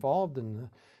undergraduates involved in the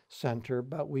center,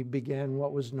 but we began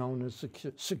what was known as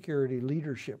the Security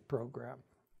Leadership Program.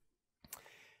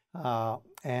 That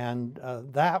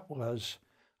was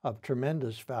of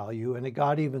tremendous value, and it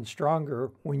got even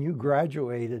stronger when you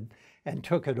graduated and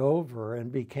took it over and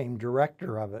became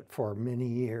director of it for many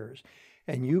years.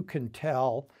 And you can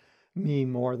tell me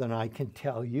more than I can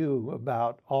tell you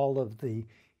about all of the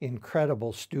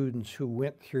incredible students who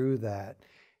went through that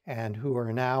and who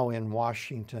are now in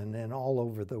Washington and all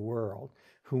over the world,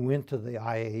 who went to the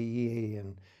IAEA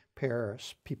in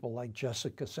Paris, people like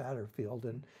Jessica Satterfield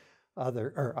and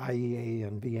IEA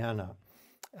in Vienna,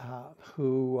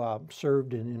 who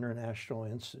served in international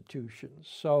institutions.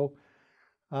 So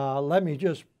let me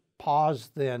just pause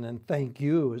then and thank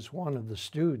you as one of the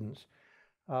students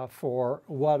for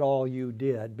what all you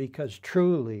did, because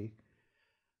truly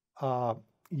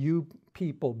you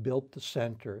people built the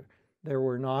center. There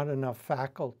were not enough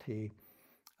faculty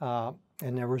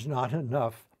and there was not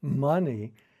enough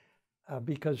money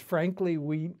because frankly,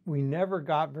 we never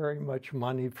got very much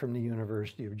money from the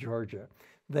University of Georgia.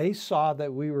 They saw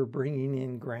that we were bringing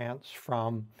in grants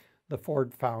from the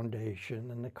Ford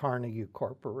Foundation and the Carnegie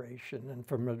Corporation and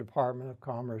from the Department of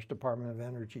Commerce, Department of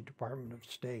Energy, Department of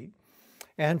State,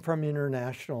 and from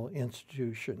international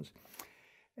institutions.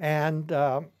 And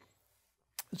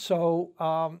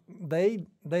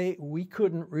we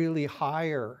couldn't really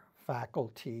hire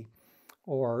faculty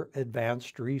or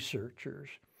advanced researchers.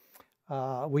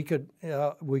 We could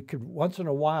once in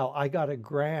a while, we got a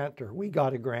grant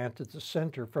at the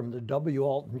center from the W.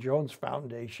 Alton Jones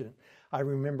Foundation. I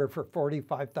remember for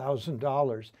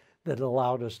 $45,000 that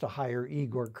allowed us to hire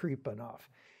Igor Kripanov.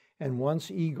 And once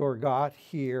Igor got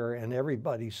here and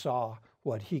everybody saw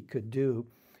what he could do,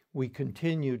 we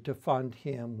continued to fund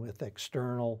him with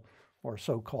external or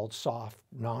so-called soft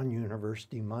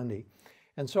non-university money.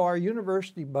 And so our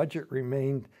university budget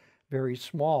remained very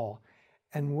small.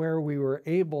 And where we were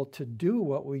able to do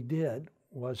what we did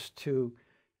was to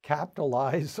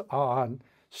capitalize on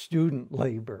student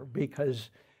labor, because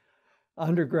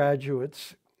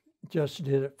undergraduates just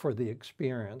did it for the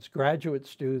experience. Graduate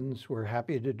students were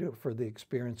happy to do it for the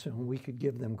experience, and we could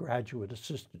give them graduate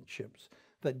assistantships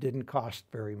that didn't cost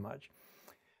very much.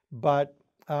 But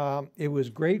it was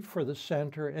great for the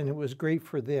center, and it was great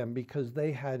for them because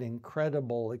they had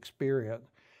incredible experience.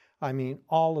 I mean,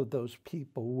 all of those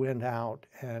people went out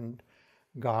and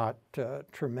got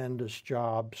tremendous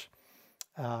jobs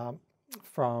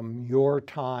from your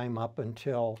time up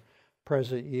until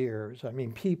present years. I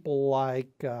mean, people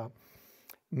like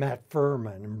Matt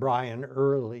Furman and Brian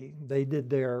Early, they did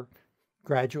their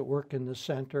graduate work in the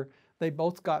center. They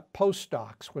both got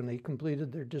postdocs when they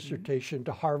completed their dissertation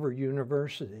to Harvard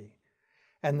University.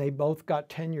 And they both got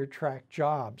tenure-track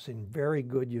jobs in very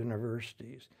good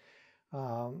universities.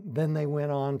 Then they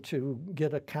went on to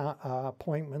get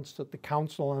appointments at the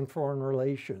Council on Foreign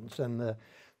Relations and the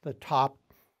top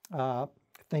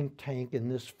think tank in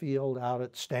this field out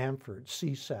at Stanford,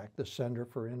 CSAC, the Center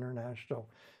for International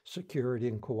Security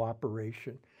and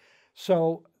Cooperation.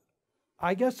 So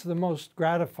I guess the most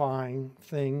gratifying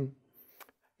thing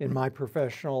in my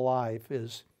professional life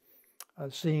is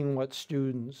seeing what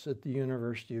students at the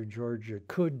University of Georgia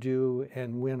could do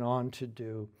and went on to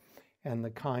do, and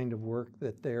the kind of work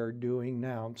that they're doing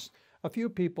now. A few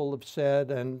people have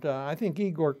said, and I think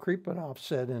Igor Kripanov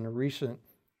said in a recent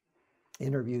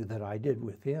interview that I did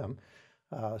with him,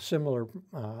 a similar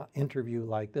interview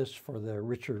like this for the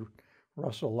Richard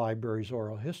Russell Library's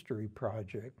Oral History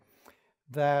Project,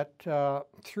 that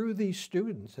through these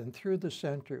students and through the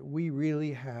center, we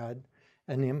really had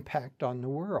an impact on the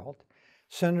world.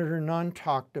 Senator Nunn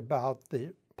talked about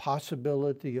the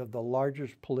possibility of the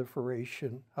largest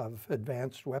proliferation of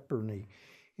advanced weaponry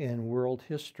in world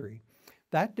history.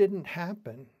 That didn't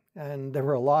happen, and there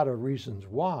were a lot of reasons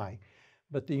why,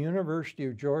 but the University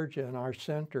of Georgia and our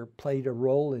center played a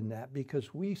role in that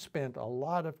because we spent a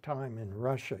lot of time in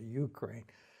Russia, Ukraine,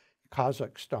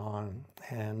 Kazakhstan,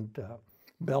 and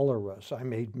Belarus. I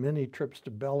made many trips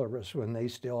to Belarus when they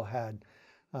still had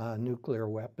nuclear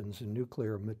weapons and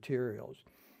nuclear materials.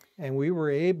 And we were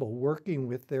able, working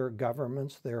with their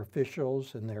governments, their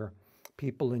officials, and their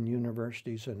people in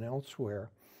universities and elsewhere.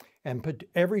 And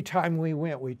every time we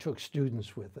went, we took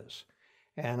students with us.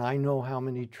 And I know how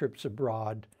many trips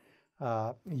abroad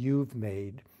you've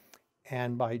made.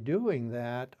 And by doing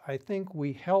that, I think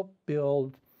we help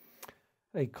build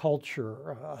a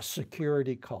culture, a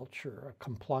security culture, a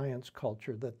compliance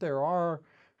culture, that there are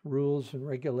rules and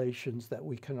regulations that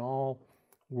we can all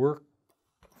work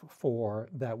for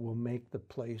that will make the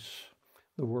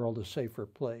world a safer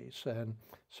place. And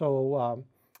so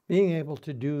being able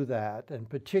to do that, and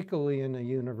particularly in a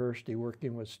university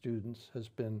working with students, has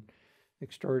been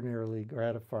extraordinarily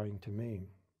gratifying to me.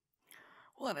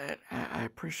 Well, and I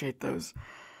appreciate those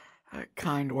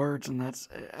kind words, and that's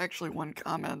actually one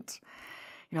comment,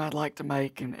 I'd like to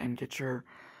make and get your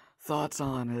thoughts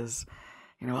on is,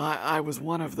 I was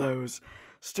one of those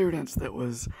students that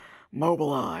was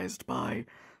mobilized by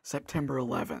September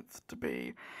 11th to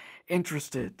be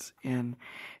interested in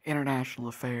international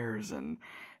affairs and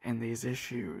these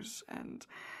issues. And,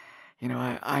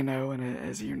 I know, and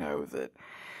as you know, that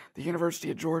the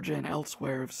University of Georgia and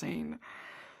elsewhere have seen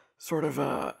sort of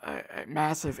a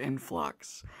massive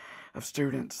influx of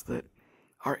students that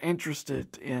are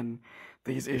interested in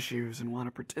these issues and want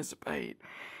to participate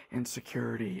in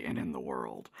security and in the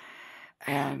world.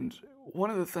 And one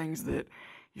of the things that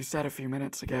you said a few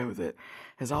minutes ago that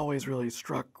has always really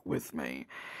struck with me,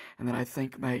 and that I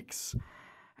think makes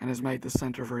and has made the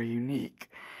center very unique,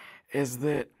 is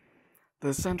that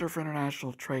the Center for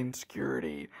International Trade and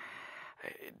Security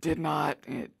did not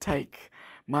take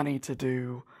money to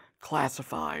do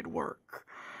classified work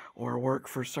or work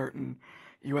for certain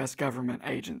U.S. government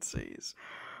agencies,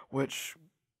 which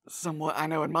somewhat, I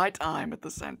know in my time at the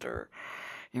center,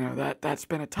 that's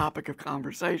been a topic of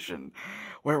conversation.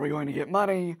 Where are we going to get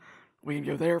money? We can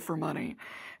go there for money.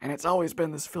 And it's always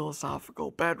been this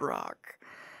philosophical bedrock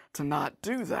to not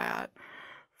do that,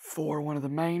 for one of the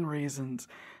main reasons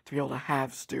to be able to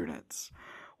have students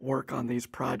work on these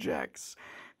projects,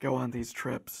 go on these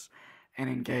trips, and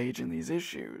engage in these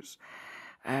issues.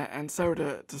 And so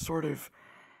to sort of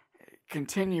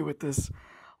continue with this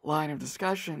line of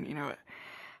discussion,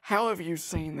 how have you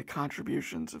seen the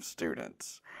contributions of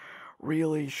students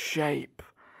really shape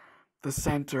the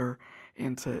center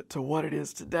into what it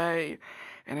is today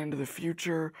and into the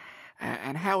future?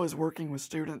 And how has working with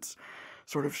students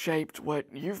sort of shaped what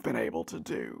you've been able to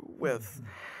do with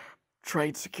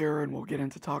Trade Secure, and we'll get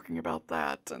into talking about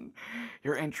that, and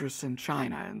your interests in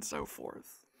China and so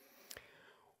forth?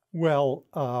 Well,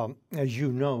 as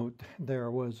you note, there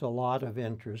was a lot of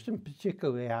interest, and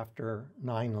particularly after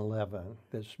 9/11,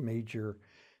 this major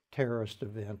terrorist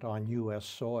event on U.S.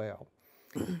 soil.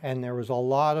 And there was a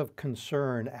lot of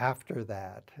concern after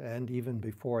that, and even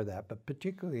before that, but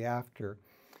particularly after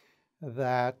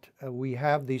that, we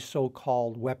have these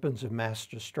so-called weapons of mass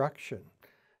destruction,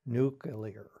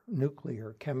 nuclear,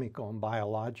 chemical, and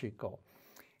biological.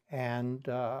 And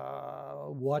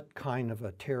what kind of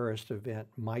a terrorist event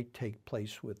might take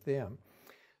place with them.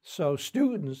 So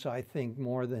students, I think,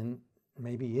 more than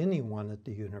maybe anyone at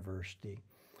the university,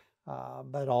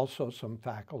 but also some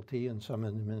faculty and some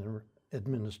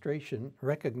administration,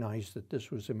 recognized that this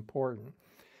was important.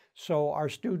 So our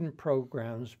student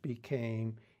programs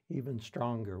became even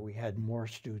stronger. We had more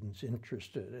students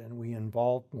interested, and we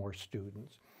involved more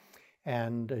students.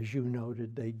 And as you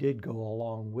noted, they did go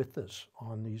along with us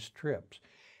on these trips.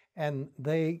 And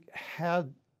they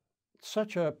had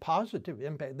such a positive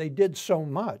impact. They did so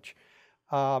much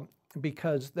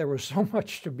because there was so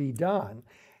much to be done.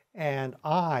 And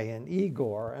I and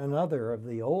Igor and other of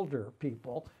the older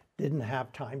people didn't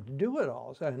have time to do it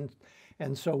all.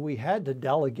 And so we had to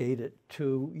delegate it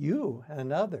to you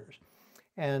and others.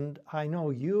 And I know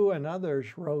you and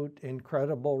others wrote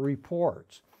incredible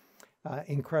reports.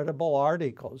 Incredible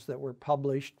articles that were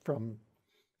published from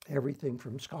everything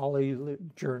from scholarly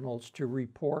journals to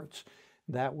reports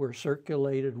that were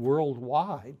circulated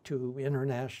worldwide to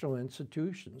international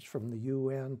institutions, from the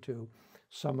UN to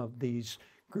some of these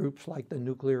groups like the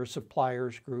Nuclear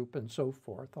Suppliers Group and so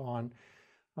forth, on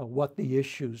what the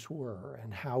issues were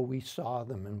and how we saw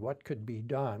them and what could be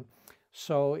done.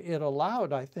 So it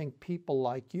allowed, I think, people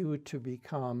like you to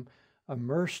become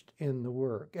immersed in the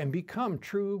work and become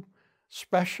true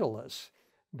specialists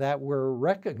that were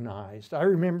recognized. I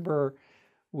remember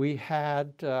we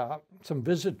had some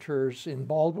visitors in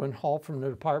Baldwin Hall from the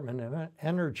Department of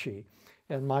Energy,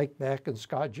 and Mike Beck and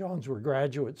Scott Jones were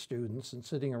graduate students and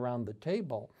sitting around the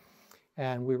table,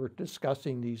 and we were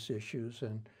discussing these issues,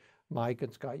 and Mike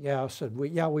and Scott, said,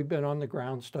 we've been on the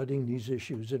ground studying these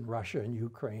issues in Russia and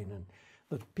Ukraine. And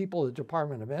the people at the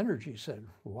Department of Energy said,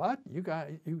 what?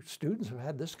 You students have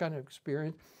had this kind of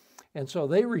experience? And so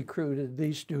they recruited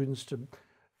these students to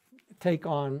take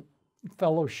on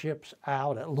fellowships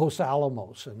out at Los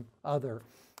Alamos and other.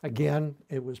 Again,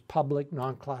 it was public,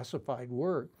 non-classified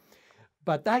work.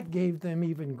 But that gave them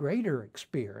even greater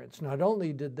experience. Not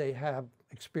only did they have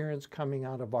experience coming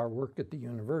out of our work at the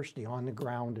university on the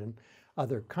ground in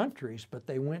other countries, but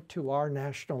they went to our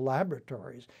national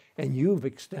laboratories. And you've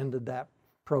extended that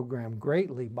program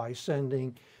greatly by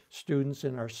sending students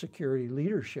in our security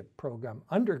leadership program,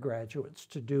 undergraduates,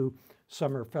 to do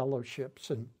summer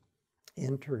fellowships and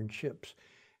internships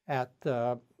at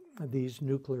these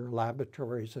nuclear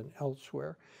laboratories and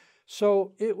elsewhere.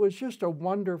 So it was just a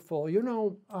wonderful,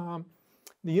 the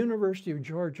University of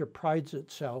Georgia prides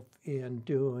itself in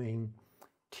doing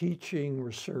teaching,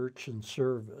 research, and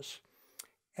service.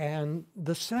 And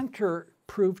the center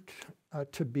proved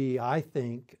to be, I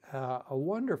think, a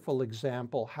wonderful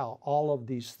example how all of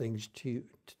these things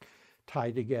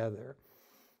tie together.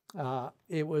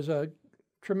 It was a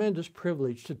tremendous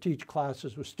privilege to teach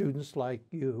classes with students like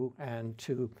you and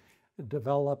to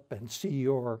develop and see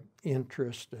your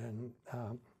interest and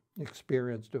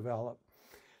experience develop.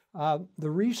 The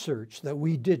research that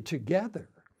we did together,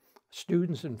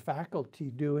 students and faculty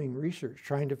doing research,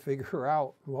 trying to figure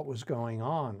out what was going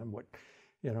on and what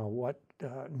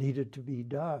needed to be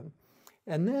done.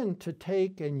 And then to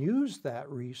take and use that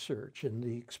research and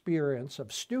the experience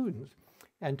of students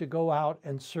and to go out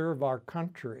and serve our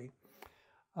country.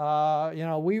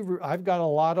 I've got a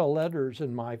lot of letters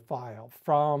in my file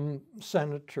from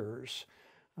senators,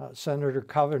 Senator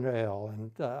Coverdale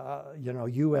and,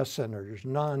 U.S. senators,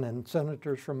 Nunn, and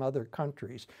senators from other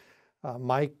countries.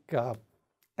 Mike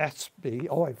Espy,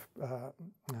 I've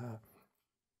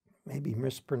maybe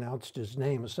mispronounced his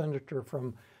name, a senator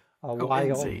from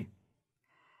Wyoming.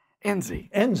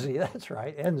 Enzi, that's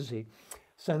right, Enzi.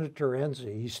 Senator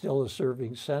Enzi, he's still a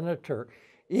serving senator.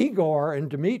 Igor and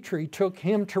Dmitry took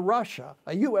him to Russia,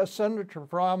 a U.S. senator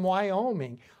from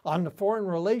Wyoming, on the Foreign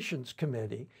Relations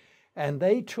Committee. And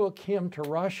they took him to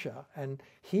Russia. And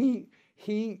he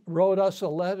wrote us a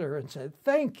letter and said,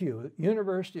 thank you,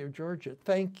 University of Georgia,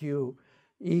 thank you,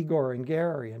 Igor and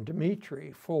Gary and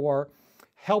Dmitry, for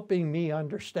helping me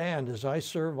understand, as I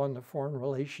serve on the Foreign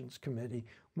Relations Committee,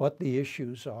 what the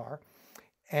issues are.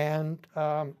 And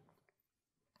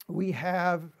we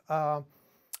have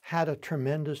had a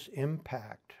tremendous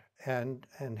impact and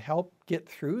helped get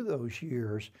through those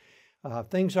years.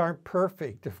 Things aren't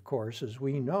perfect, of course, as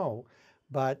we know,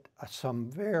 but some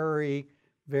very,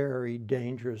 very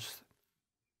dangerous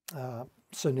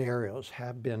scenarios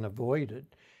have been avoided.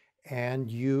 And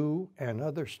you and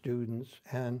other students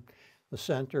and the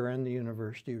center and the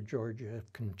University of Georgia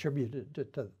have contributed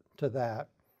to that.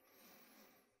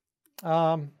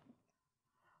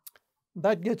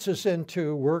 That gets us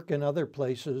into work in other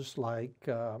places like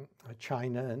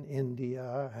China and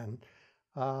India.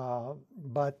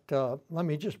 But let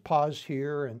me just pause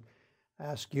here and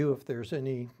ask you if there's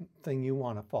anything you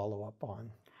want to follow up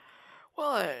on.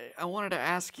 Well, I wanted to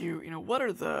ask you, what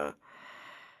are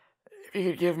if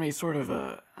you could give me sort of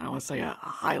I don't want to say a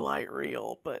highlight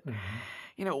reel, but,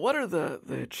 what are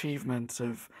the achievements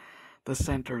of the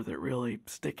center that really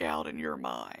stick out in your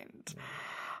mind?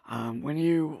 When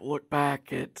you look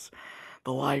back at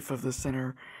the life of the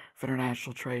Center for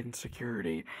International Trade and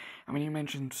Security, you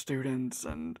mentioned students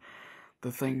and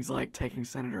the things like taking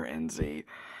Senator Enzi,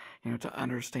 to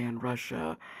understand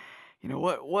Russia.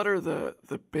 What are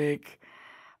the big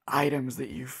items that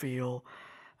you feel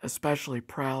especially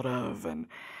proud of, and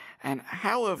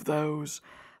how have those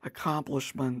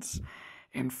accomplishments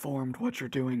informed what you're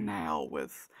doing now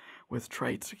with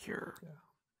Trade Secure? Yeah.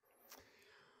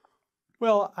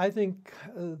 Well, I think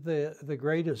the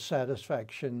greatest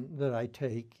satisfaction that I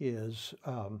take is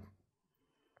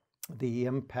the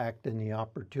impact and the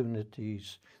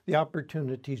opportunities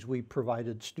we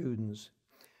provided students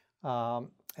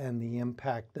and the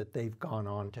impact that they've gone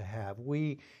on to have.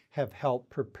 We have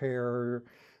helped prepare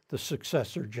the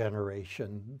successor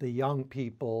generation, the young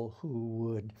people who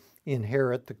would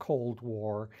inherit the Cold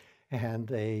War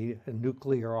and a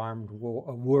nuclear-armed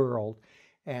world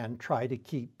and try to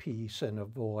keep peace and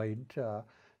avoid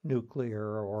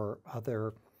nuclear or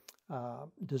other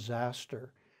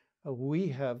disaster. We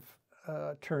have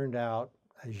turned out,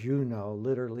 as you know,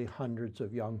 literally hundreds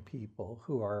of young people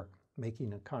who are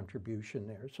making a contribution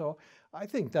there. So I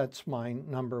think that's my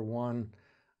number one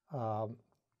item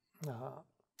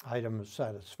of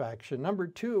satisfaction. Number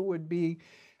two would be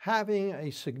having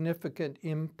a significant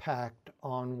impact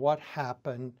on what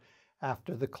happened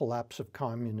after the collapse of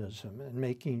communism and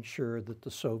making sure that the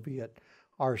Soviet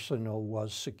arsenal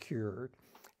was secured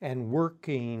and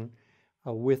working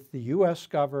with the U.S.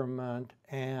 government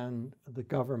and the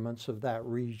governments of that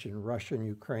region, Russian,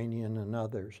 Ukrainian, and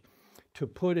others, to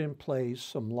put in place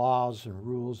some laws and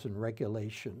rules and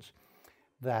regulations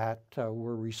that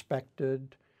were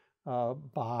respected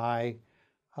by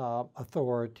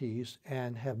authorities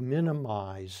and have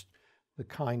minimized the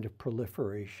kind of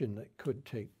proliferation that could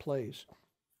take place.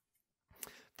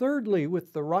 Thirdly,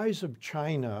 with the rise of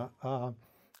China,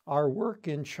 our work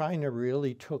in China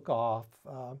really took off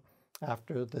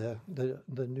after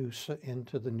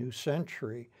into the new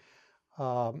century.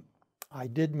 I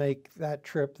did make that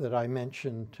trip that I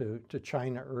mentioned to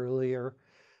China earlier.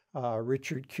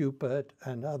 Richard Cupid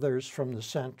and others from the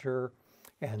center,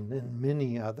 and then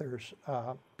many others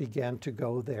began to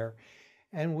go there.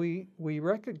 And we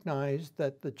recognized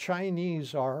that the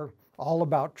Chinese are all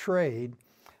about trade.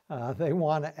 They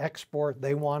want to export,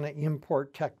 they want to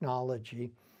import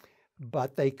technology,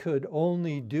 but they could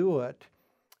only do it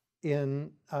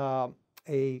in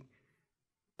a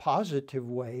positive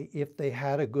way if they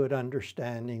had a good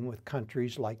understanding with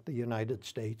countries like the United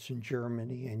States and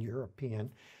Germany and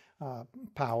European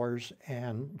powers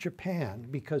and Japan,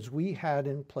 because we had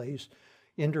in place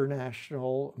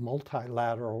international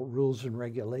multilateral rules and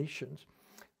regulations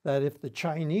that if the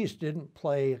Chinese didn't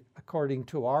play according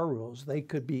to our rules, they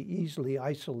could be easily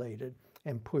isolated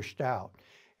and pushed out.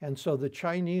 And so the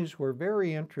Chinese were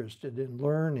very interested in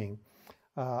learning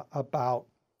about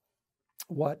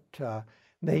what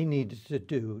they needed to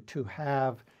do to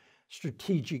have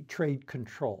strategic trade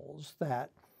controls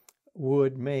that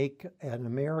would make an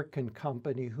American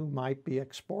company who might be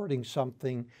exporting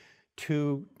something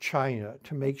to China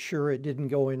to make sure it didn't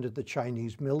go into the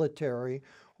Chinese military,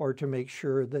 or to make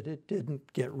sure that it didn't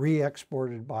get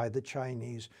re-exported by the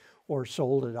Chinese or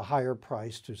sold at a higher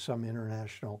price to some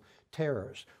international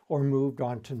terrorist or moved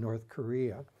on to North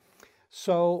Korea.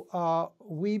 So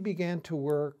we began to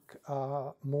work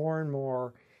more and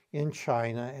more in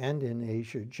China and in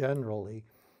Asia generally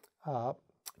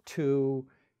to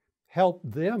help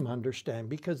them understand,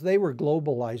 because they were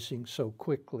globalizing so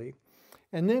quickly.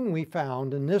 And then we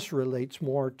found, and this relates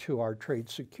more to our trade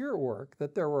secure work,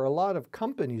 that there were a lot of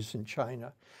companies in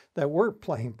China that weren't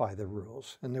playing by the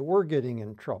rules and that were getting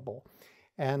in trouble,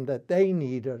 and that they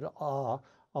needed a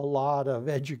lot of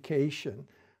education,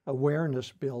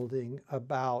 awareness building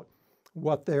about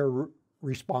what their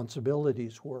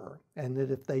responsibilities were, and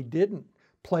that if they didn't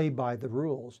play by the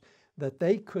rules, that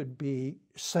they could be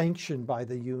sanctioned by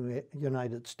the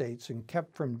United States and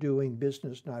kept from doing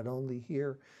business not only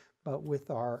here, but with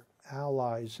our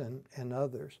allies and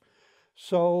others.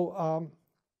 So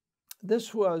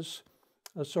this was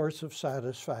a source of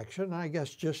satisfaction, I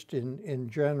guess, just in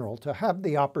general, to have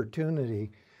the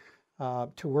opportunity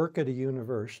to work at a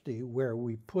university where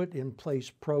we put in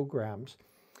place programs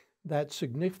that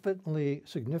significantly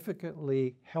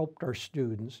helped our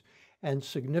students and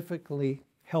significantly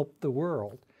helped the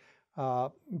world.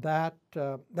 That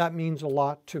means a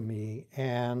lot to me,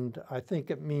 and I think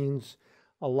it means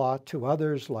a lot to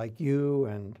others like you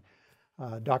and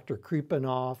Dr.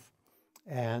 Kripanoff,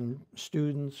 and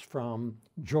students from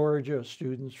Georgia,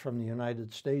 students from the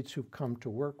United States who've come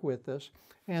to work with us,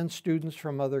 and students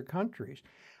from other countries.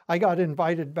 I got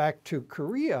invited back to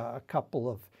Korea a couple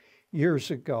of years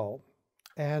ago,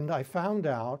 and I found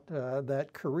out that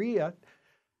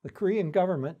the Korean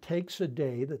government takes a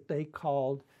day that they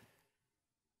called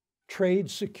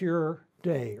Trade Secure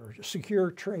Day, or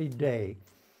Secure Trade Day,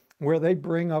 where they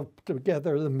bring up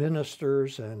together the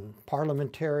ministers and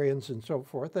parliamentarians and so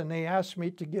forth, and they asked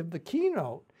me to give the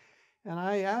keynote. And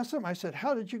I asked them, I said,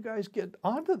 how did you guys get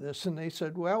onto this? And they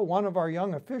said, well, one of our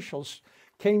young officials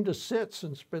came to CITS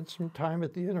and spent some time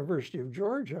at the University of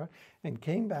Georgia and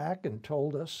came back and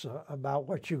told us about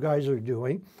what you guys are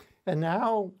doing. And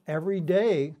now every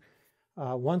day,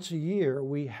 once a year,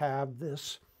 we have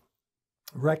this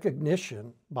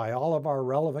recognition by all of our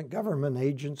relevant government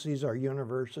agencies, our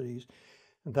universities,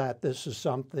 that this is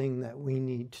something that we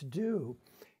need to do.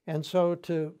 And so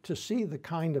to see the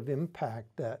kind of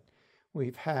impact that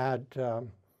we've had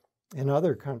in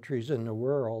other countries in the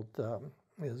world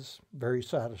is very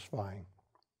satisfying.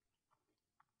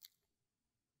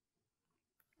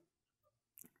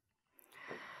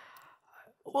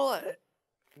 Well,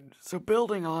 so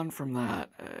building on from that,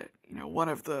 one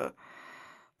of the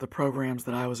programs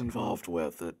that I was involved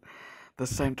with at the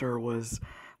center was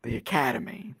the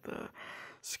Academy, the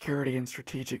Security and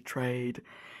Strategic Trade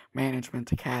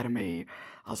Management Academy.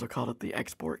 I also called it the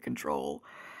Export Control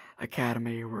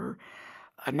Academy, where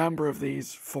a number of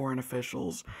these foreign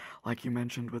officials, like you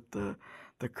mentioned with the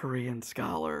Korean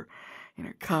scholar,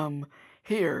 come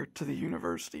here to the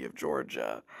University of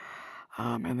Georgia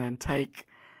and then take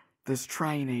this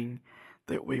training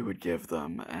that we would give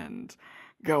them and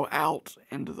go out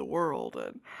into the world.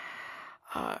 And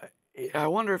I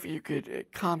wonder if you could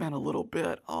comment a little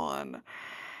bit on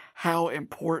how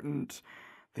important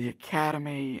the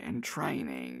academy and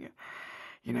training,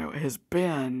 has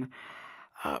been,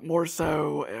 more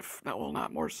so,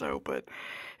 not more so, but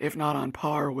if not on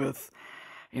par with,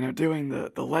 doing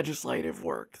the legislative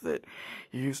work that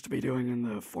you used to be doing in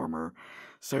the former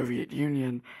Soviet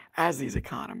Union as these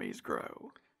economies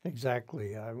grow.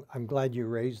 Exactly. I'm glad you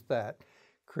raised that,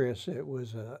 Chris. It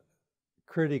was a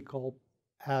critical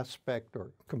aspect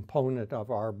or component of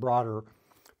our broader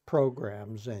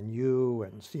programs, and you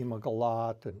and Seema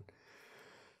Galat and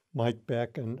Mike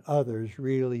Beck and others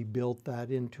really built that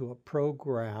into a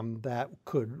program that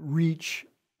could reach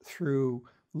through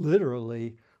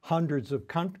literally hundreds of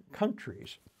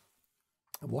countries.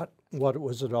 What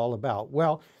was it all about?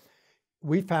 Well,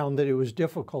 we found that it was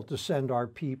difficult to send our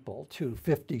people to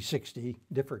 50, 60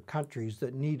 different countries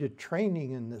that needed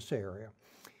training in this area.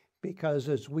 Because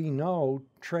as we know,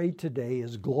 trade today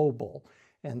is global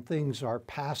and things are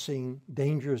passing,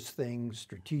 dangerous things,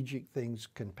 strategic things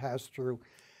can pass through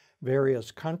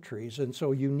various countries. And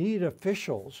so you need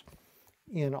officials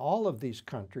in all of these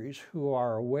countries who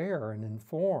are aware and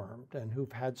informed and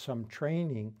who've had some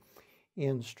training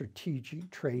in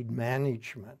strategic trade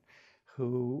management,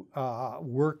 who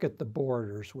work at the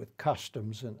borders with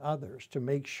customs and others to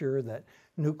make sure that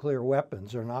nuclear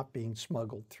weapons are not being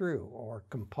smuggled through, or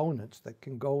components that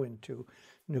can go into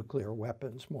nuclear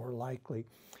weapons more likely.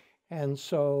 And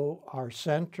so our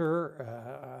center,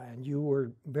 and you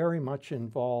were very much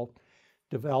involved,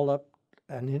 developed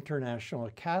an international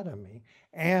academy.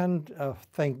 And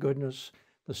thank goodness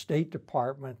the State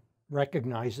Department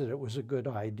recognized that it was a good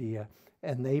idea,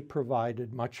 and they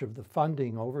provided much of the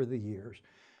funding over the years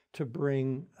to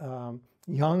bring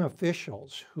young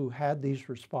officials who had these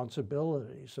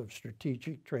responsibilities of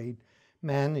strategic trade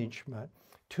management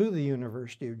to the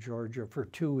University of Georgia for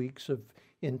 2 weeks of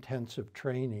intensive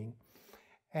training.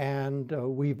 And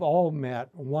we've all met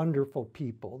wonderful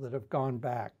people that have gone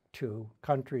back to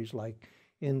countries like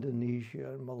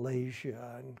Indonesia and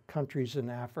Malaysia and countries in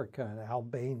Africa and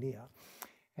Albania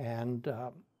and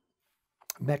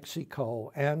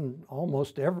Mexico and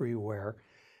almost everywhere.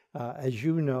 As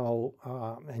you know,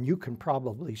 and you can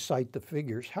probably cite the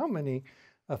figures, how many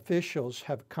officials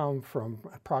have come from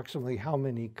approximately how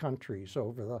many countries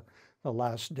over the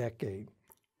last decade?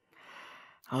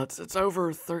 It's over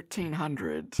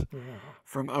 1,300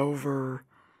 from over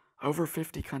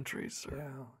 50 countries. Sir.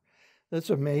 Yeah, that's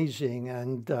amazing.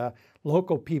 And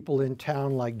local people in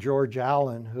town like George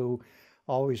Allen, who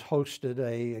always hosted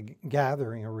a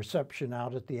gathering, a reception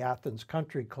out at the Athens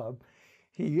Country Club,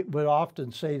 he would often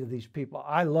say to these people,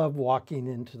 I love walking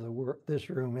into this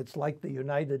room. It's like the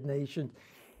United Nations.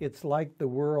 It's like the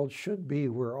world should be.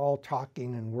 We're all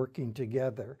talking and working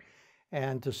together.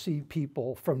 And to see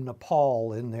people from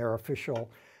Nepal in their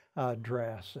official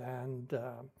dress and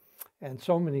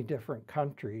so many different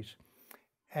countries.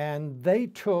 And they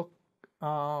took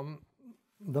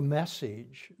the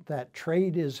message that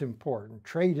trade is important,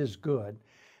 trade is good,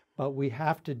 but we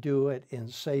have to do it in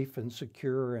safe and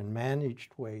secure and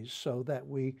managed ways so that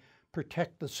we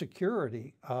protect the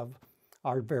security of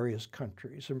our various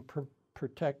countries and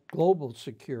protect global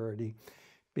security,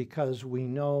 because we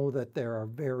know that there are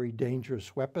very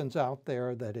dangerous weapons out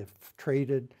there that, if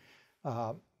traded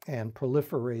and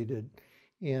proliferated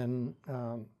in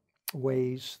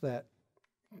ways that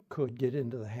could get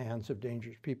into the hands of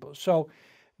dangerous people. So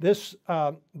this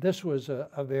was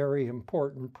a very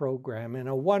important program and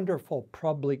a wonderful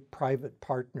public-private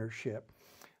partnership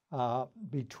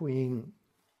between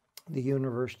the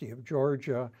University of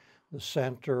Georgia, the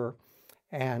center,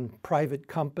 and private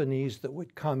companies that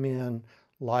would come in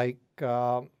like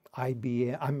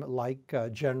IBM,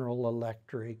 like General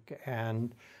Electric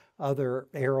and other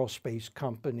aerospace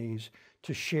companies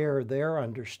to share their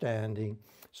understanding,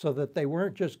 so that they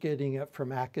weren't just getting it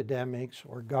from academics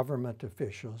or government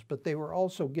officials, but they were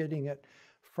also getting it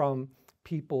from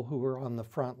people who were on the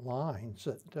front lines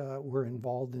that were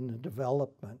involved in the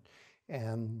development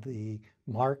and the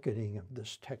marketing of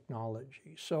this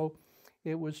technology. So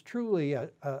it was truly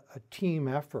a team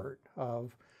effort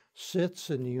of CITS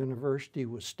and the university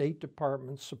with State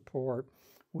Department support,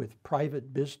 with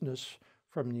private business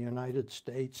from the United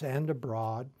States and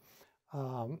abroad,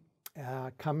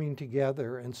 coming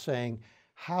together and saying,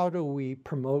 how do we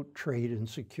promote trade and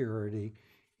security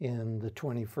in the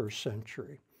 21st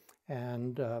century?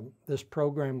 And this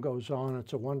program goes on.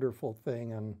 It's a wonderful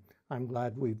thing, and I'm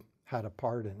glad we've had a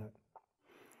part in it.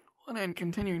 And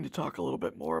continuing to talk a little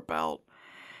bit more about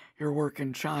your work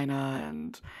in China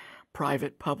and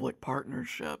private-public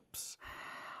partnerships.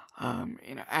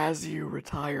 As you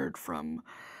retired from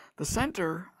the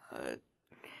center,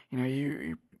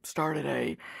 you started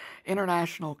a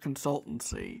international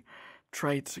consultancy,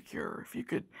 Trade Secure. If you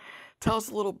could tell us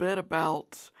a little bit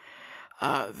about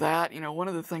that. One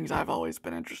of the things I've always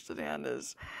been interested in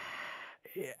is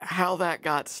how that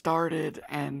got started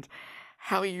and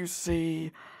how you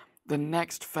see the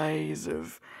next phase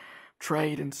of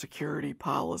trade and security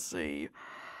policy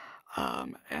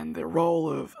and the role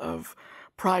of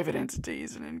private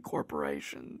entities and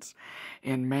corporations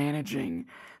in managing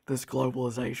this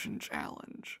globalization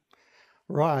challenge.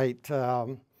 Right.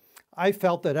 I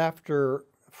felt that after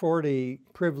 40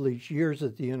 privileged years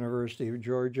at the University of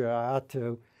Georgia, I ought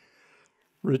to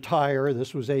retire.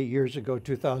 This was 8 years ago,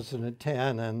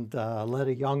 2010, and let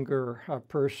a younger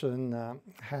person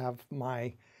have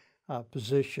my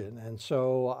position. And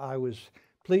so I was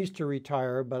pleased to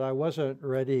retire, but I wasn't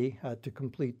ready to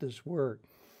complete this work.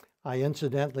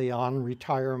 Incidentally, on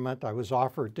retirement, I was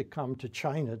offered to come to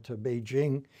China, to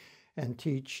Beijing, and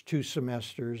teach 2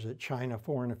 semesters at China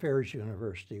Foreign Affairs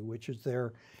University, which is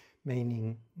their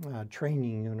main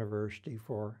training university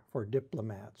for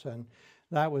diplomats. And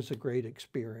that was a great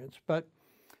experience. But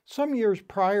some years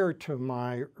prior to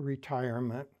my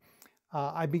retirement,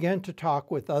 I began to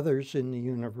talk with others in the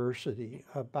university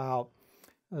about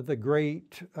the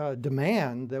great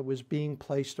demand that was being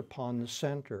placed upon the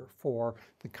center for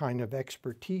the kind of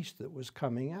expertise that was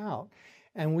coming out.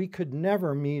 And we could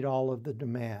never meet all of the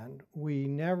demand. We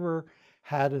never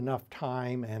had enough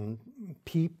time and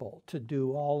people to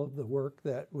do all of the work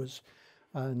that was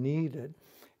needed.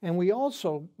 And we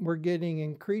also were getting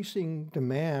increasing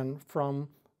demand from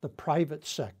the private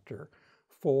sector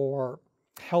for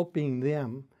helping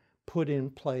them put in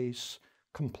place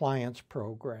compliance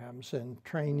programs and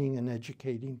training and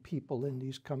educating people in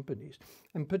these companies,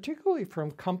 and particularly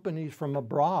from companies from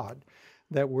abroad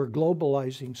that were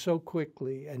globalizing so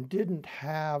quickly and didn't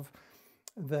have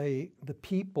the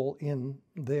people in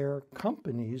their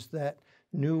companies that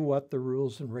knew what the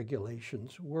rules and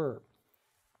regulations were.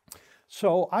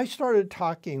 So I started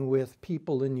talking with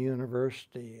people in the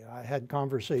university. I had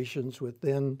conversations with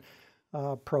then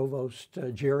Provost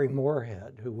Jerry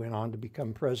Moorhead, who went on to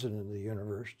become president of the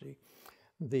university,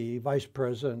 the vice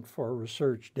president for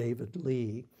research, David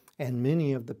Lee, and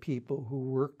many of the people who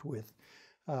worked with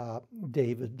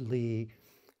David Lee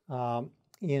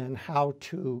in how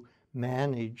to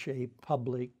manage a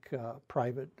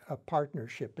public-private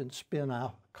partnership and spin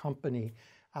out a company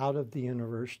out of the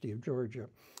University of Georgia.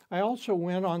 I also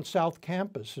went on South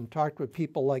Campus and talked with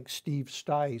people like Steve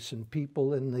Stice and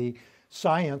people in the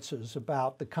sciences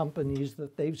about the companies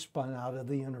that they've spun out of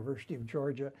the University of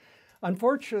Georgia.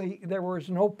 Unfortunately, there was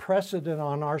no precedent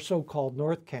on our so-called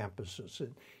North campuses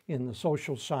in the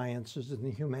social sciences and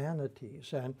the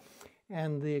humanities.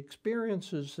 And the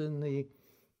experiences in the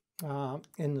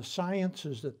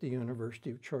sciences at the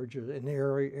University of Georgia in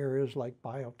areas like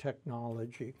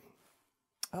biotechnology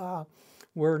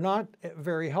were not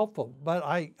very helpful. But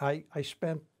I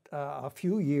spent a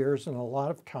few years and a lot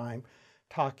of time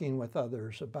talking with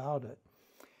others about it.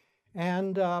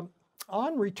 And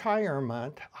on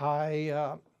retirement, I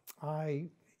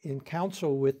in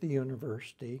council with the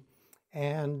university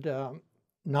and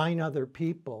 9 other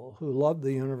people who love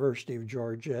the University of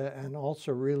Georgia and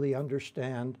also really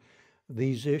understand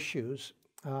these issues.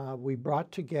 We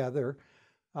brought together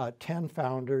 10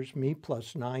 founders, me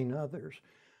plus 9 others.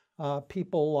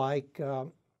 People like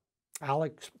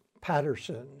Alex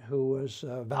Patterson, who was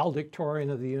valedictorian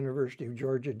of the University of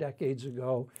Georgia decades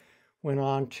ago, went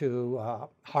on to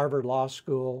Harvard Law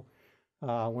School,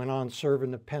 went on to serve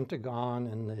in the Pentagon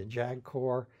and the JAG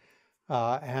Corps,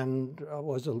 and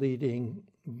was a leading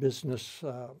business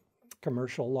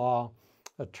commercial law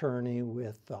attorney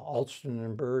with Alston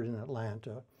and Bird in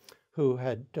Atlanta, who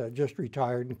had just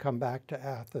retired and come back to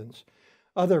Athens.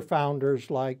 Other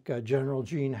founders like General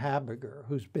Gene Habiger,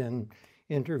 who's been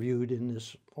interviewed in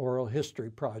this oral history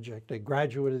project, a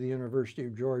graduate of the University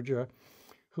of Georgia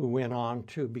who went on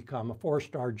to become a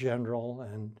 4-star general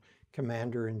and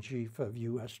commander-in-chief of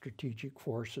U.S. Strategic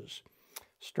Forces,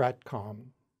 STRATCOM.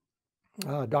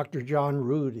 Dr. John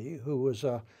Rudy, who was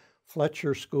a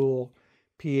Fletcher School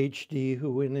PhD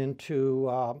who went into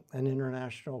an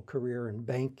international career in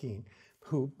banking,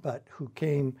 but who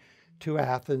came to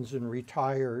Athens and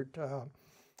retired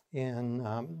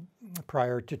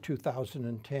prior to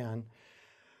 2010.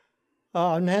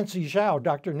 Nancy Zhao,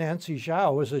 Dr. Nancy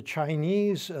Zhao, was a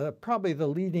Chinese, probably the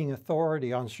leading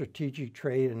authority on strategic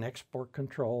trade and export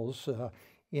controls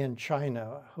in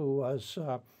China who was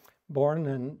born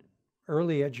and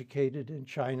early educated in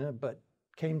China, but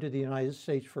came to the United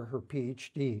States for her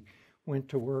PhD, went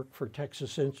to work for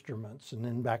Texas Instruments, and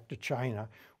then back to China,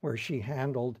 where she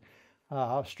handled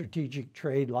strategic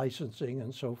trade licensing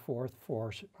and so forth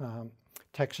for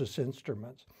Texas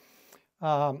Instruments.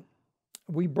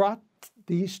 We brought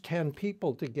these 10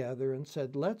 people together and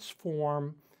said, let's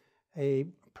form a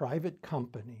private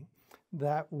company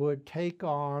that would take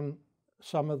on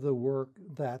some of the work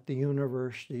that the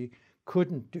university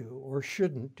couldn't do or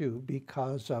shouldn't do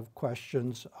because of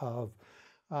questions of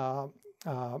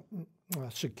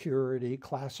security,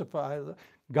 classified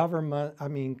government. I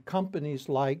mean, companies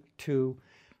like to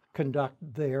conduct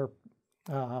their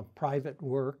private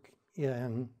work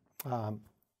in a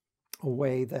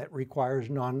way that requires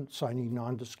signing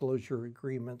non-disclosure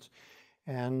agreements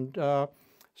and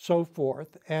so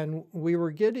forth. And we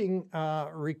were getting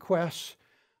requests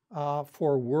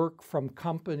for work from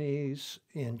companies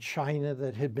in China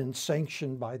that had been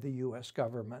sanctioned by the U.S.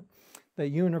 government, that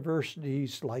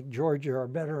universities like Georgia are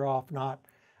better off not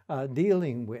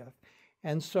dealing with.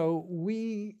 And so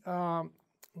we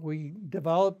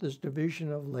developed this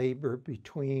division of labor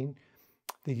between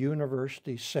the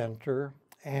university center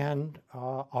and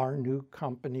our new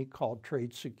company called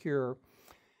Trade Secure,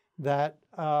 that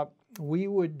we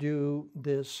would do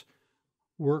this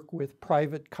work with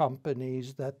private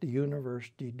companies that the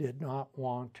university did not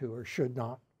want to or should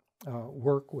not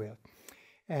work with.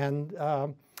 And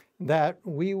that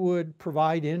we would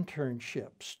provide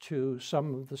internships to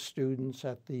some of the students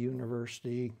at the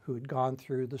university who had gone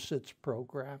through the CITS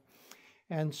program.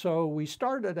 And so we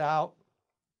started out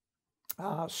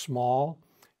small,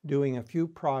 doing a few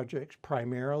projects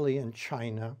primarily in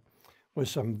China with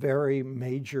some very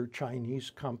major Chinese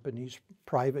companies,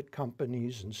 private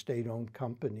companies and state-owned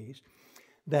companies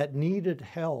that needed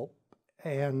help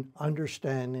and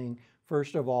understanding,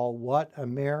 first of all, what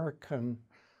American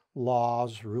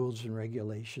laws, rules, and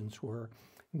regulations were,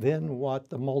 then what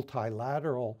the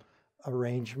multilateral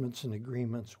arrangements and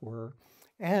agreements were,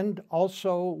 and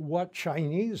also what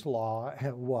Chinese law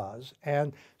was.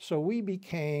 And so we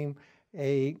became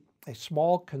a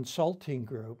small consulting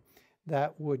group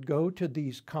that would go to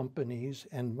these companies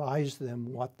and advise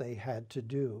them what they had to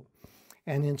do.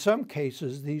 And in some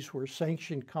cases, these were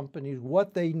sanctioned companies,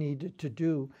 what they needed to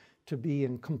do to be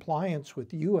in compliance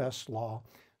with U.S. law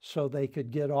so they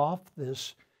could get off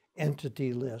this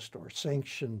entity list or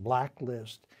sanctioned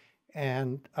blacklist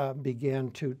and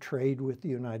begin to trade with the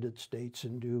United States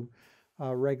and do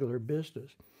regular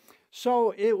business.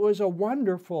 So it was a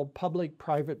wonderful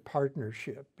public-private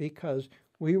partnership because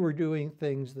we were doing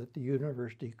things that the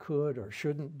university could or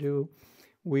shouldn't do.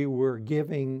 We were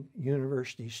giving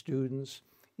university students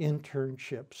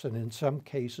internships and in some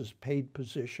cases paid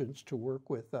positions to work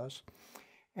with us.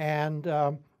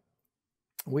 And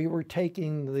we were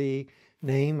taking the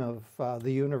name of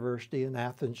the university in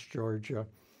Athens, Georgia,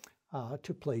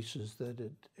 to places that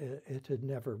it had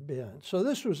never been. So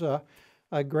this was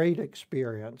a great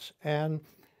experience. And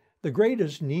the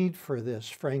greatest need for this,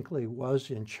 frankly, was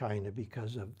in China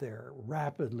because of their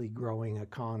rapidly growing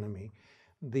economy.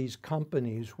 These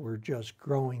companies were just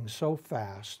growing so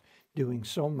fast, doing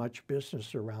so much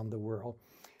business around the world,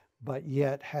 but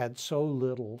yet had so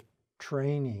little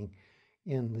training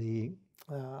in the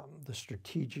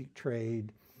strategic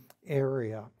trade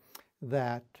area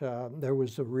that there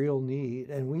was a real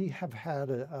need. And we have had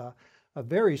a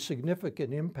very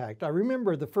significant impact. I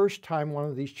remember the first time one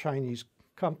of these Chinese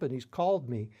companies called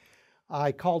me,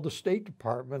 I called the State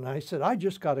Department and I said, I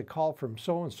just got a call from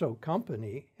so-and-so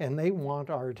company and they want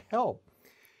our help.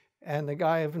 And the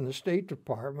guy from the State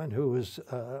Department, who was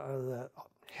the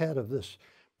head of this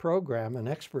program, an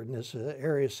expert in this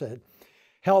area, said,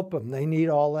 help them, they need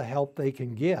all the help they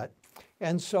can get.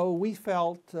 And so we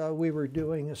felt we were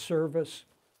doing a service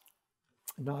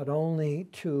not only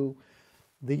to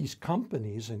these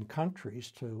companies and countries,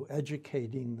 to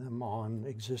educating them on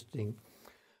existing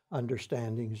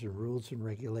understandings and rules and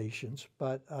regulations,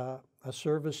 but a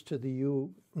service to the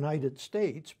United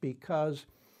States because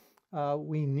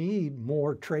we need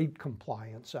more trade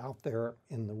compliance out there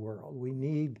in the world. We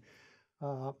need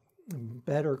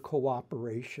better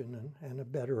cooperation and a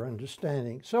better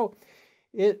understanding. So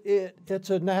it's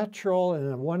a natural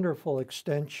and a wonderful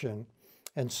extension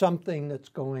and something that's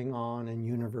going on in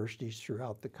universities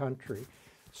throughout the country.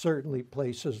 Certainly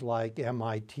places like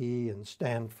MIT and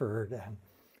Stanford and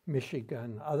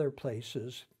Michigan, other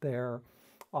places, there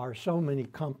are so many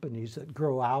companies that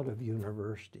grow out of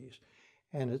universities.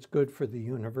 And it's good for the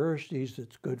universities,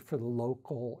 it's good for the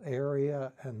local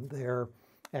area and their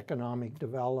economic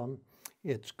development.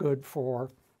 It's good for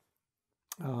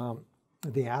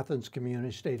the Athens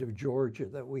community, state of Georgia,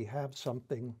 that we have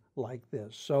something like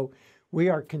this. So we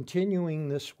are continuing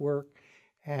this work,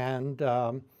 and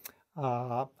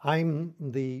I'm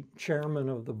the chairman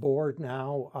of the board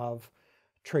now of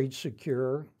Trade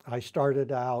Secure. I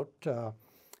started out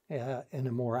in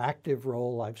a more active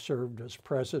role. I've served as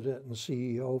president and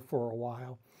CEO for a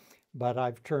while, but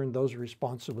I've turned those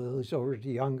responsibilities over to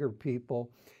younger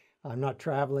people. I'm not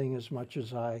traveling as much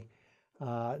as I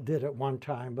did at one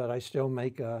time, but I still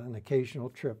make an occasional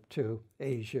trip to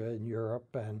Asia and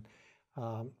Europe, and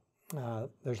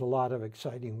there's a lot of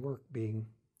exciting work being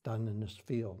done in this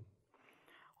field.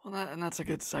 Well, and that's a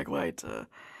good segue to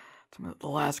the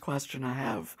last question I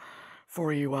have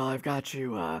for you while I've got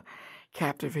you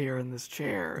captive here in this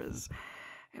chair is,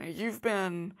 you've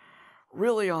been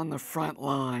really on the front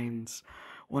lines,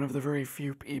 one of the very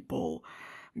few people,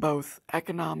 both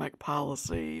economic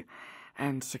policy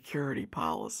and security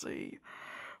policy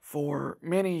for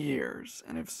many years,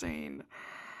 and have seen,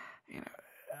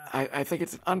 I think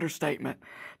it's an understatement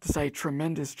to say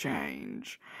tremendous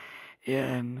change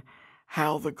in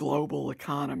how the global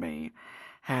economy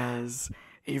has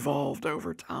evolved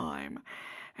over time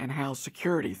and how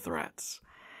security threats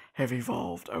have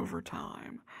evolved over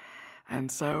time.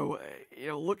 And so,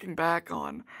 looking back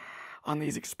on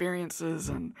these experiences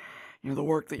and, the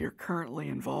work that you're currently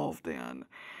involved in,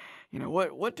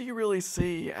 what do you really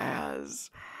see as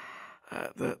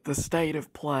the state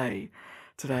of play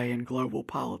today in global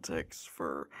politics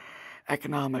for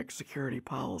economic security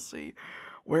policy?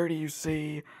 Where do you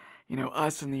see,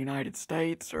 us in the United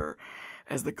States or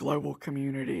as the global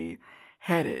community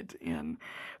headed in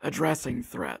addressing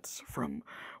threats from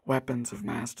weapons of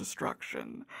mass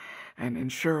destruction and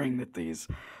ensuring that these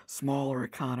smaller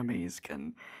economies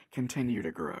can continue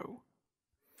to grow?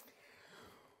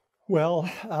 Well,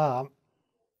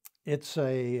 it's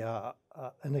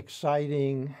an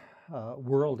exciting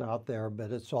world out there,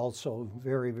 but it's also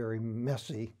very, very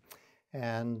messy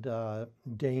and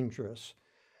dangerous.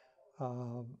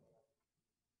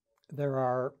 There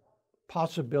are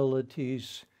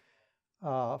possibilities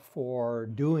for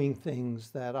doing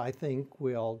things that I think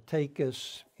will take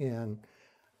us in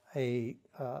the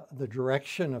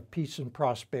direction of peace and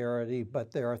prosperity,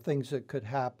 but there are things that could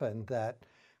happen that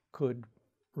could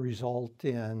result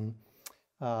in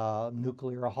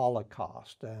nuclear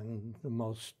holocaust and the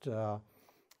most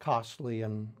costly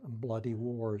and bloody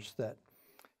wars that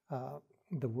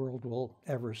the world will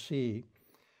ever see.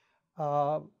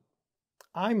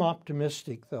 I'm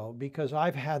optimistic, though, because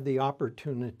I've had the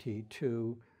opportunity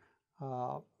to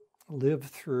live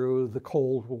through the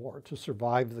Cold War, to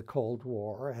survive the Cold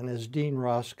War. And as Dean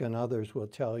Rusk and others will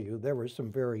tell you, there were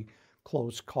some very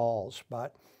close calls,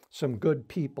 but some good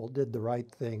people did the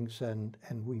right things, and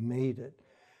we made it.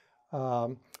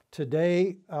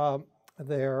 Today,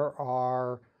 there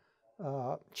are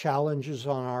challenges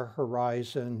on our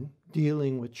horizon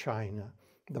dealing with China,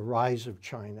 the rise of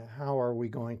China. How are we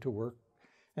going to work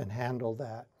and handle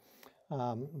that?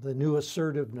 The new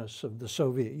assertiveness of the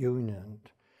Soviet Union,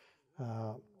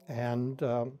 and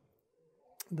the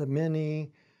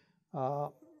many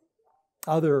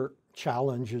other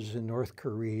challenges in North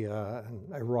Korea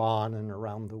and Iran and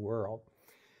around the world.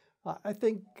 I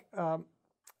think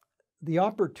the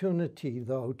opportunity,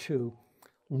 though, to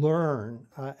learn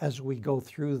as we go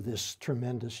through this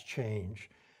tremendous change,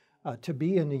 to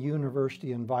be in a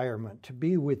university environment, to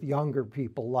be with younger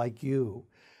people like you,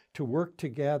 to work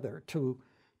together, to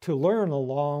learn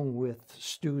along with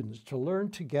students, to learn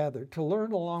together, to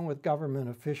learn along with government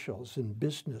officials and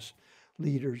business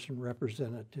leaders and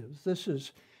representatives.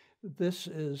 This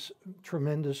is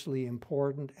tremendously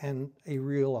important and a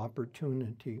real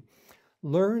opportunity.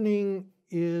 Learning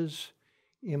is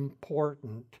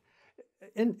important.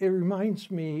 And it reminds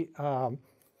me, the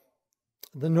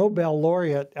Nobel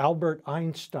laureate Albert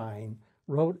Einstein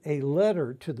wrote a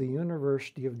letter to the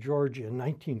University of Georgia in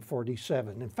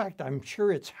 1947. In fact, I'm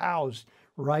sure it's housed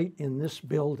right in this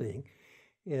building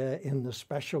in the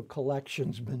special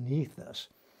collections beneath us.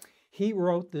 He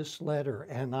wrote this letter,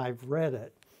 and I've read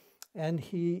it, and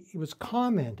he was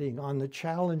commenting on the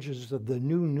challenges of the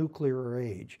new nuclear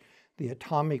age. The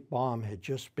atomic bomb had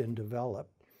just been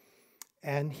developed.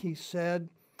 And he said,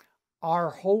 our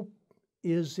hope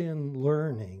is in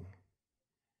learning.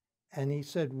 And he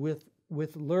said, with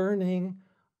learning,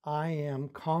 I am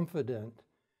confident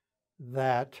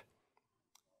that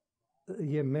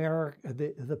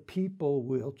the people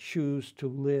will choose to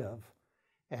live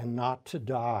and not to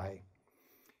die.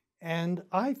 And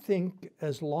I think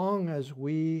as long as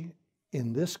we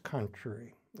in this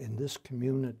country, in this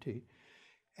community,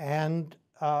 and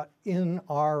in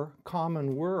our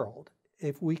common world,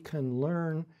 if we can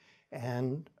learn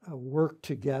and work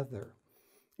together.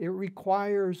 It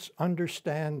requires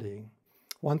understanding.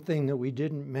 One thing that we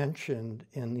didn't mention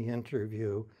in the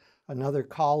interview, another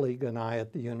colleague and I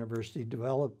at the university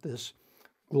developed this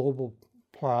global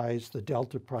prize, the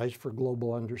Delta Prize for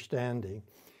Global Understanding.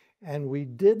 And we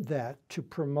did that to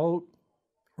promote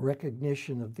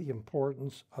recognition of the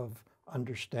importance of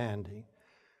understanding,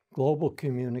 global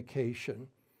communication,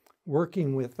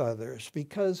 working with others,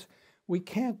 because we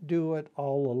can't do it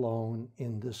all alone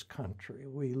in this country.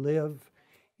 We live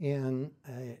in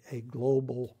a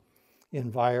global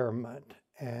environment,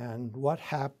 and what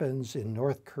happens in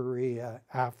North Korea,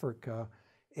 Africa,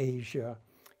 Asia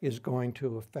is going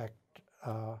to affect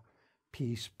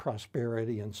peace,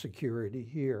 prosperity, and security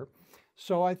here.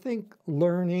 So I think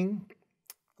learning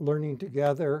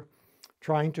together,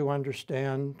 trying to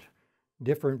understand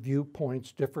different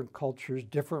viewpoints, different cultures,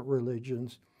 different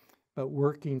religions, but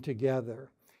working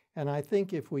together. And I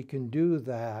think if we can do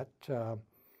that,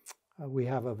 we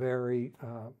have a very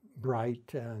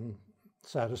bright and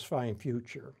satisfying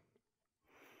future.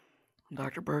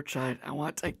 Dr. Bertsch, I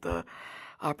want to take the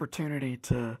opportunity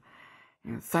to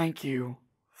thank you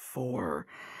for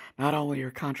not only your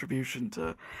contribution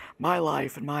to my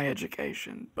life and my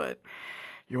education, but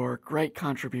your great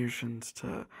contributions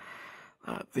to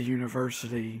the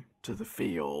university, to the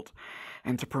field,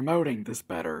 and to promoting this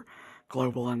better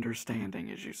global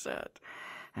understanding, as you said.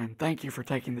 And thank you for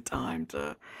taking the time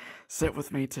to sit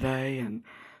with me today and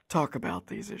talk about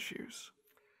these issues.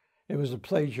 It was a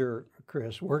pleasure,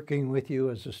 Chris, working with you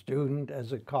as a student,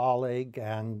 as a colleague,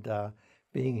 and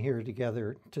being here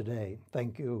together today.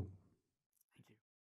 Thank you.